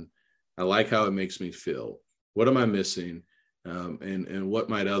get done. I like how it makes me feel. What am I missing? And what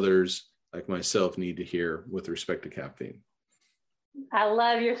might others like myself need to hear with respect to caffeine? I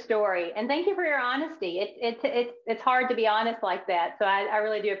love your story, and thank you for your honesty. It's hard to be honest like that, so I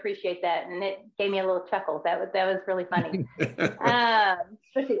really do appreciate that, and it gave me a little chuckle. That was really funny.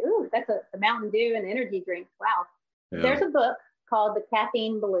 Especially, that's a Mountain Dew and energy drink. Wow. Yeah. There's a book called The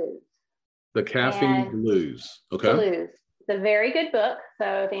Caffeine Blues. The Caffeine Blues. Okay. Blues. It's a very good book.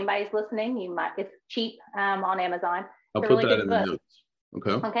 So if anybody's listening, it's cheap on Amazon. I'll put that in the notes.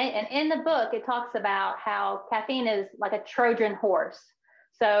 Okay. And in the book, it talks about how caffeine is like a Trojan horse.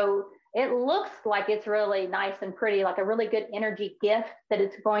 So it looks like it's really nice and pretty, like a really good energy gift that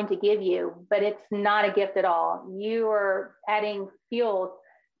it's going to give you, but it's not a gift at all. You are adding fuel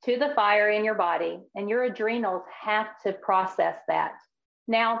to the fire in your body, and your adrenals have to process that.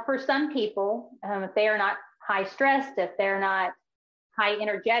 Now, for some people, if they are not high stressed, if they're not high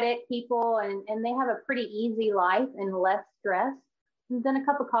energetic people, and they have a pretty easy life and less stress, then a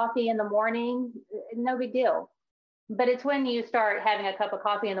cup of coffee in the morning, no big deal. But it's when you start having a cup of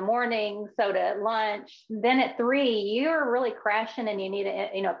coffee in the morning, soda at lunch, then at 3, you're really crashing and you need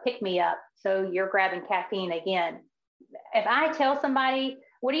a pick me up. So you're grabbing caffeine again. If I tell somebody,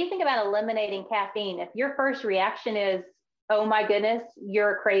 what do you think about eliminating caffeine? If your first reaction is, oh my goodness,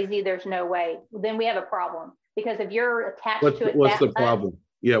 you're crazy, there's no way, then we have a problem. Because if you're attached to it, what's the problem?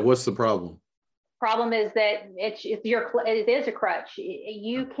 Yeah, what's the problem? Problem is that it is a crutch.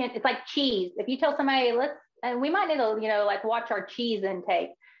 You can't. It's like cheese. If you tell somebody, we might need to, watch our cheese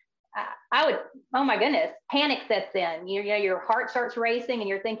intake. I would, oh my goodness, panic sets in. Your heart starts racing, and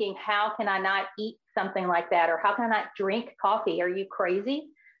you're thinking, how can I not eat something like that, or how can I not drink coffee? Are you crazy?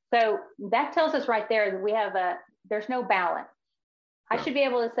 So that tells us right there that there's no balance. I should be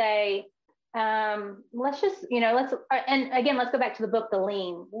able to say, let's go back to the book, The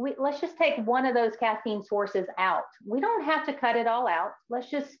Lean. Let's just take one of those caffeine sources out. We don't have to cut it all out. Let's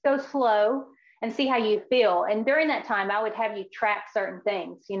just go slow and see how you feel. And during that time, I would have you track certain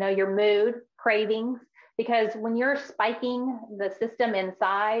things, your mood, cravings, because when you're spiking the system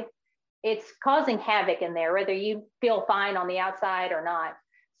inside, it's causing havoc in there, whether you feel fine on the outside or not.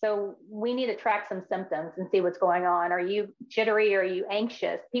 So we need to track some symptoms and see what's going on. Are you jittery? Are you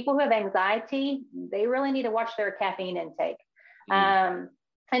anxious? People who have anxiety, they really need to watch their caffeine intake, and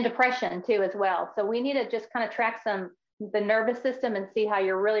depression too as well. So we need to just kind of track the nervous system and see how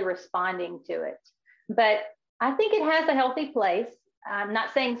you're really responding to it. But I think it has a healthy place. I'm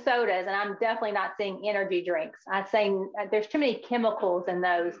not saying sodas, and I'm definitely not saying energy drinks. I'm saying there's too many chemicals in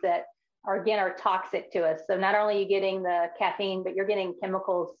those that are toxic to us. So not only are you getting the caffeine, but you're getting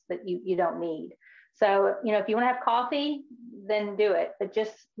chemicals that you don't need. So, if you want to have coffee, then do it, but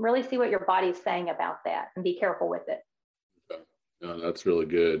just really see what your body's saying about that and be careful with it. Okay. No, that's really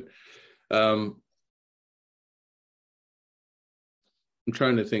good. I'm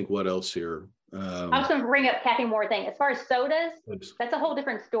trying to think what else here. I was going to bring up caffeine more thing. As far as sodas, that's a whole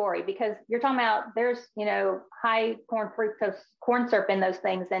different story, because you're talking about there's, high corn syrup in those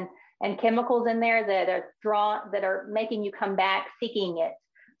things, and chemicals in there that are making you come back seeking it.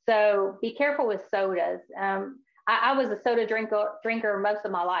 So be careful with sodas. I was a soda drinker most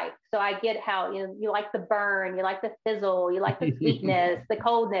of my life. So I get how, you like the burn, you like the fizzle, you like the sweetness, the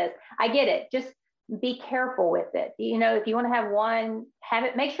coldness. I get it. Just be careful with it. If you want to have one,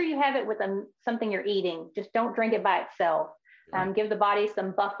 make sure you have it with something you're eating. Just don't drink it by itself. Give the body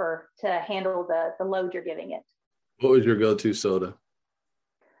some buffer to handle the load you're giving it. What was your go-to soda?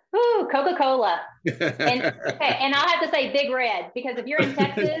 Ooh, Coca-Cola. And I'll have to say Big Red, because if you're in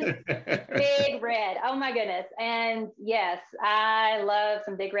Texas, Big Red. Oh my goodness. And yes, I love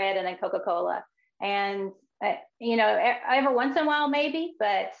some Big Red and then Coca-Cola. And, every once in a while, maybe,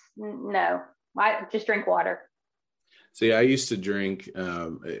 but no, I just drink water. See, I used to drink,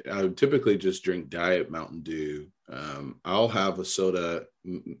 I would typically just drink Diet Mountain Dew. I'll have a soda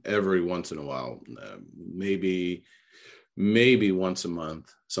every once in a while, maybe once a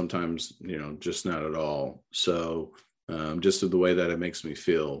month, sometimes, just not at all. So just the way that it makes me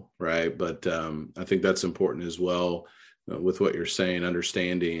feel. Right. But I think that's important as well, with what you're saying,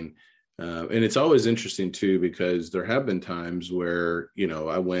 understanding. And it's always interesting too, because there have been times where,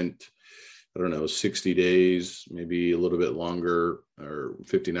 I went, 60 days, maybe a little bit longer, or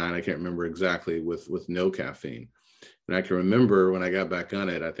 59, I can't remember exactly, with no caffeine. And I can remember when I got back on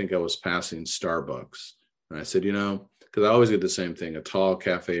it, I think I was passing Starbucks. And I said, because I always get the same thing, a tall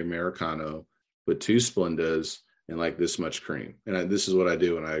cafe Americano with 2 Splendas and like this much cream. And this is what I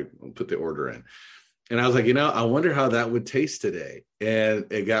do when I put the order in. And I was like, I wonder how that would taste today. And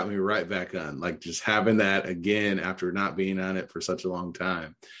it got me right back on, like just having that again after not being on it for such a long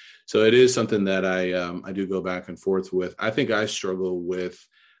time. So it is something that I do go back and forth with. I think I struggle with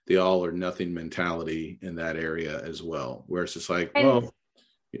the all or nothing mentality in that area as well, where it's just like,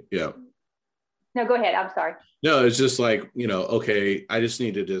 yeah. No, go ahead. I'm sorry. No, it's just like, okay, I just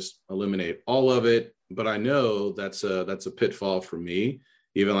need to just eliminate all of it. But I know that's a pitfall for me,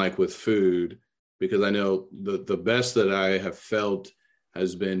 even like with food, because I know the best that I have felt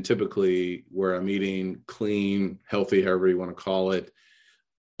has been typically where I'm eating clean, healthy, however you want to call it,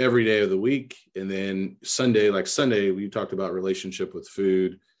 every day of the week. And then Sunday, we talked about relationship with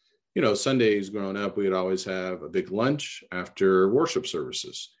food. Sundays growing up, we'd always have a big lunch after worship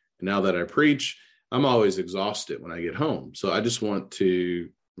services. And now that I preach, I'm always exhausted when I get home. So I just want to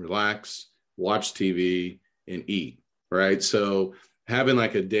relax, watch TV, and eat, right? So having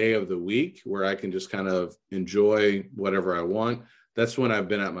like a day of the week where I can just kind of enjoy whatever I want, that's when I've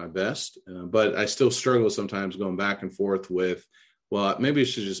been at my best. But I still struggle sometimes going back and forth with, well, maybe it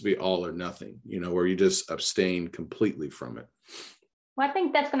should just be all or nothing, where you just abstain completely from it. Well, I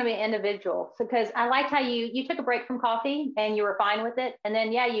think that's going to be individual. So, because I liked how you took a break from coffee and you were fine with it. And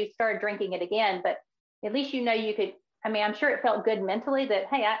then, you started drinking it again, but at least, you could, I'm sure it felt good mentally that,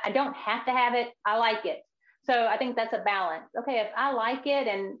 hey, I don't have to have it. I like it. So I think that's a balance. Okay. If I like it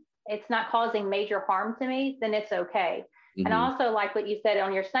and it's not causing major harm to me, then it's okay. Mm-hmm. And I also like what you said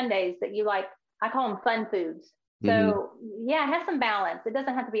on your Sundays that you like, I call them fun foods. So have some balance. It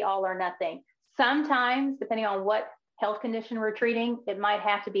doesn't have to be all or nothing. Sometimes, depending on what health condition we're treating, it might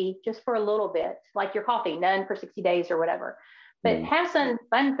have to be just for a little bit, like your coffee, none for 60 days or whatever. But have some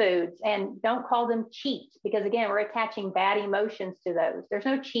fun foods and don't call them cheat, because again, we're attaching bad emotions to those. There's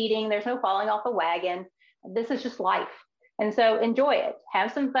no cheating. There's no falling off a wagon. This is just life. And so enjoy it.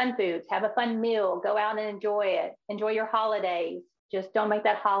 Have some fun foods. Have a fun meal. Go out and enjoy it. Enjoy your holidays. Just don't make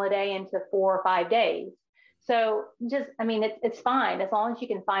that holiday into 4 or 5 days. So it's fine as long as you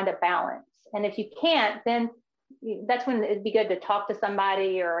can find a balance. And if you can't, then that's when it'd be good to talk to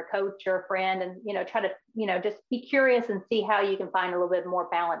somebody or a coach or a friend and, try to, just be curious and see how you can find a little bit more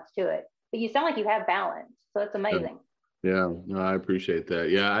balance to it. But you sound like you have balance. So it's amazing. Yeah, no, I appreciate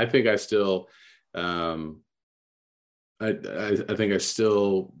that. Yeah, I think I still, I think I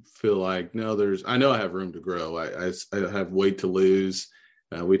still feel like, I know I have room to grow. I have weight to lose.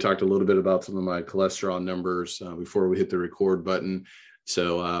 We talked a little bit about some of my cholesterol numbers before we hit the record button.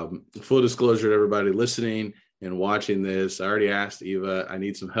 So full disclosure to everybody listening and watching this, I already asked Eva, I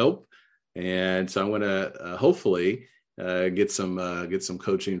need some help. And so I'm going to hopefully get some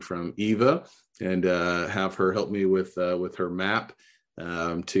coaching from Eva and have her help me with her map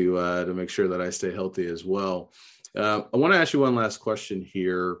to make sure that I stay healthy as well. I want to ask you one last question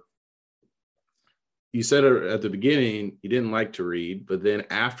here. You said at the beginning you didn't like to read, but then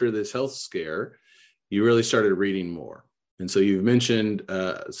after this health scare, you really started reading more. And so you've mentioned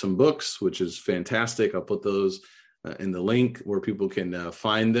some books, which is fantastic. I'll put those in the link where people can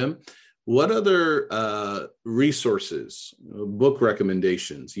find them. What other resources, book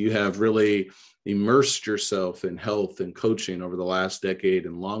recommendations? You have really immersed yourself in health and coaching over the last decade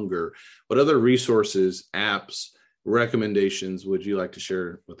and longer. What other resources, apps, recommendations would you like to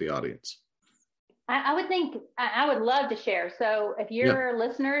share with the audience? I would love to share. So if your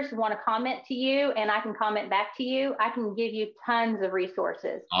listeners want to comment to you and I can comment back to you, I can give you tons of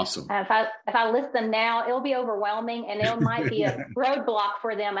resources. Awesome. If I list them now, it'll be overwhelming and it might be a roadblock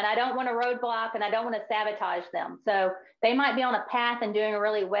for them. And I don't want to roadblock and I don't want to sabotage them. So they might be on a path and doing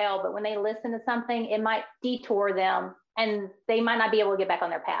really well, but when they listen to something, it might detour them and they might not be able to get back on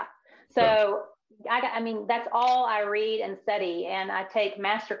their path. So that's all I read and study, and I take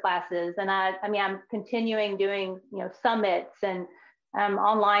master classes, and I'm continuing doing, summits and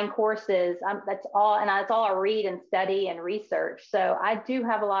online courses. That's all I read and study and research. So I do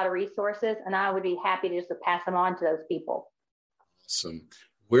have a lot of resources, and I would be happy to just pass them on to those people. Awesome.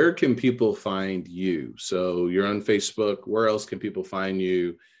 Where can people find you? So you're on Facebook. Where else can people find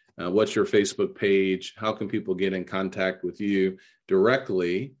you? What's your Facebook page? How can people get in contact with you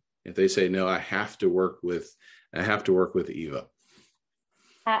directly if they say, no, I have to work with Eva?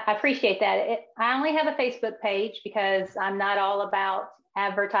 I appreciate that. I only have a Facebook page because I'm not all about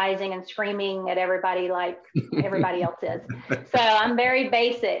advertising and screaming at everybody like everybody else is. So I'm very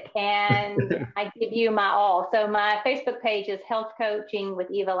basic and I give you my all. So my Facebook page is Health Coaching with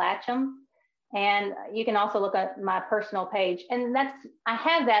Eva Latcham. And you can also look at my personal page. And I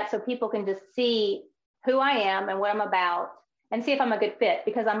have that so people can just see who I am and what I'm about and see if I'm a good fit,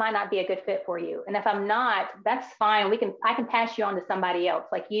 because I might not be a good fit for you. And if I'm not, that's fine. I can pass you on to somebody else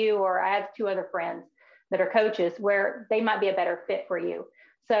like you, or I have 2 other friends that are coaches where they might be a better fit for you.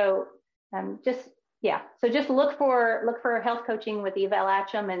 So just look for Health Coaching with Eva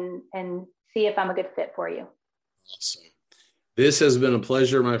Latcham and see if I'm a good fit for you. Awesome. This has been a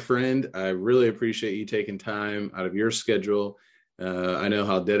pleasure, my friend. I really appreciate you taking time out of your schedule. I know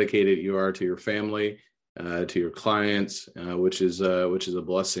how dedicated you are to your family, to your clients, which is a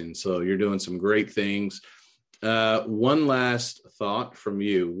blessing. So you're doing some great things. One last thought from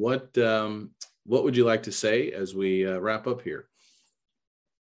you. What would you like to say as we wrap up here?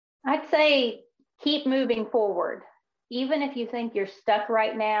 I'd say keep moving forward. Even if you think you're stuck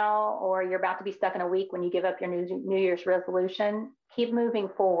right now, or you're about to be stuck in a week when you give up your New Year's resolution, keep moving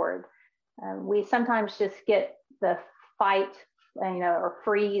forward. We sometimes just get the fight, or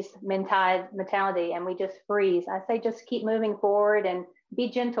freeze mentality, and we just freeze. I say just keep moving forward and be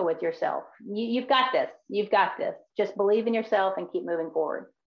gentle with yourself. You've got this. You've got this. Just believe in yourself and keep moving forward.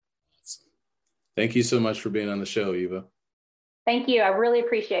 Thank you so much for being on the show, Eva. Thank you. I really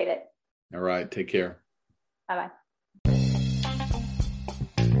appreciate it. All right. Take care. Bye-bye.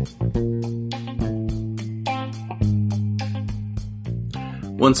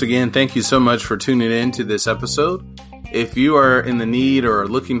 Once again, thank you so much for tuning in to this episode. If you are in the need or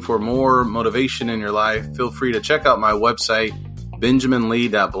looking for more motivation in your life, feel free to check out my website,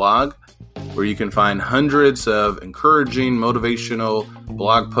 benjaminlee.blog, where you can find hundreds of encouraging, motivational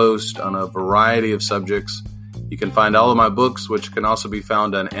blog posts on a variety of subjects. You can find all of my books, which can also be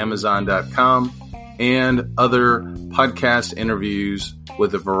found on Amazon.com, and other podcast interviews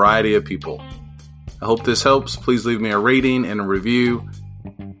with a variety of people. I hope this helps. Please leave me a rating and a review.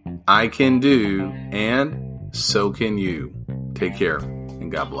 I can do, and so can you. Take care,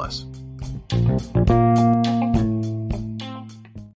 and God bless.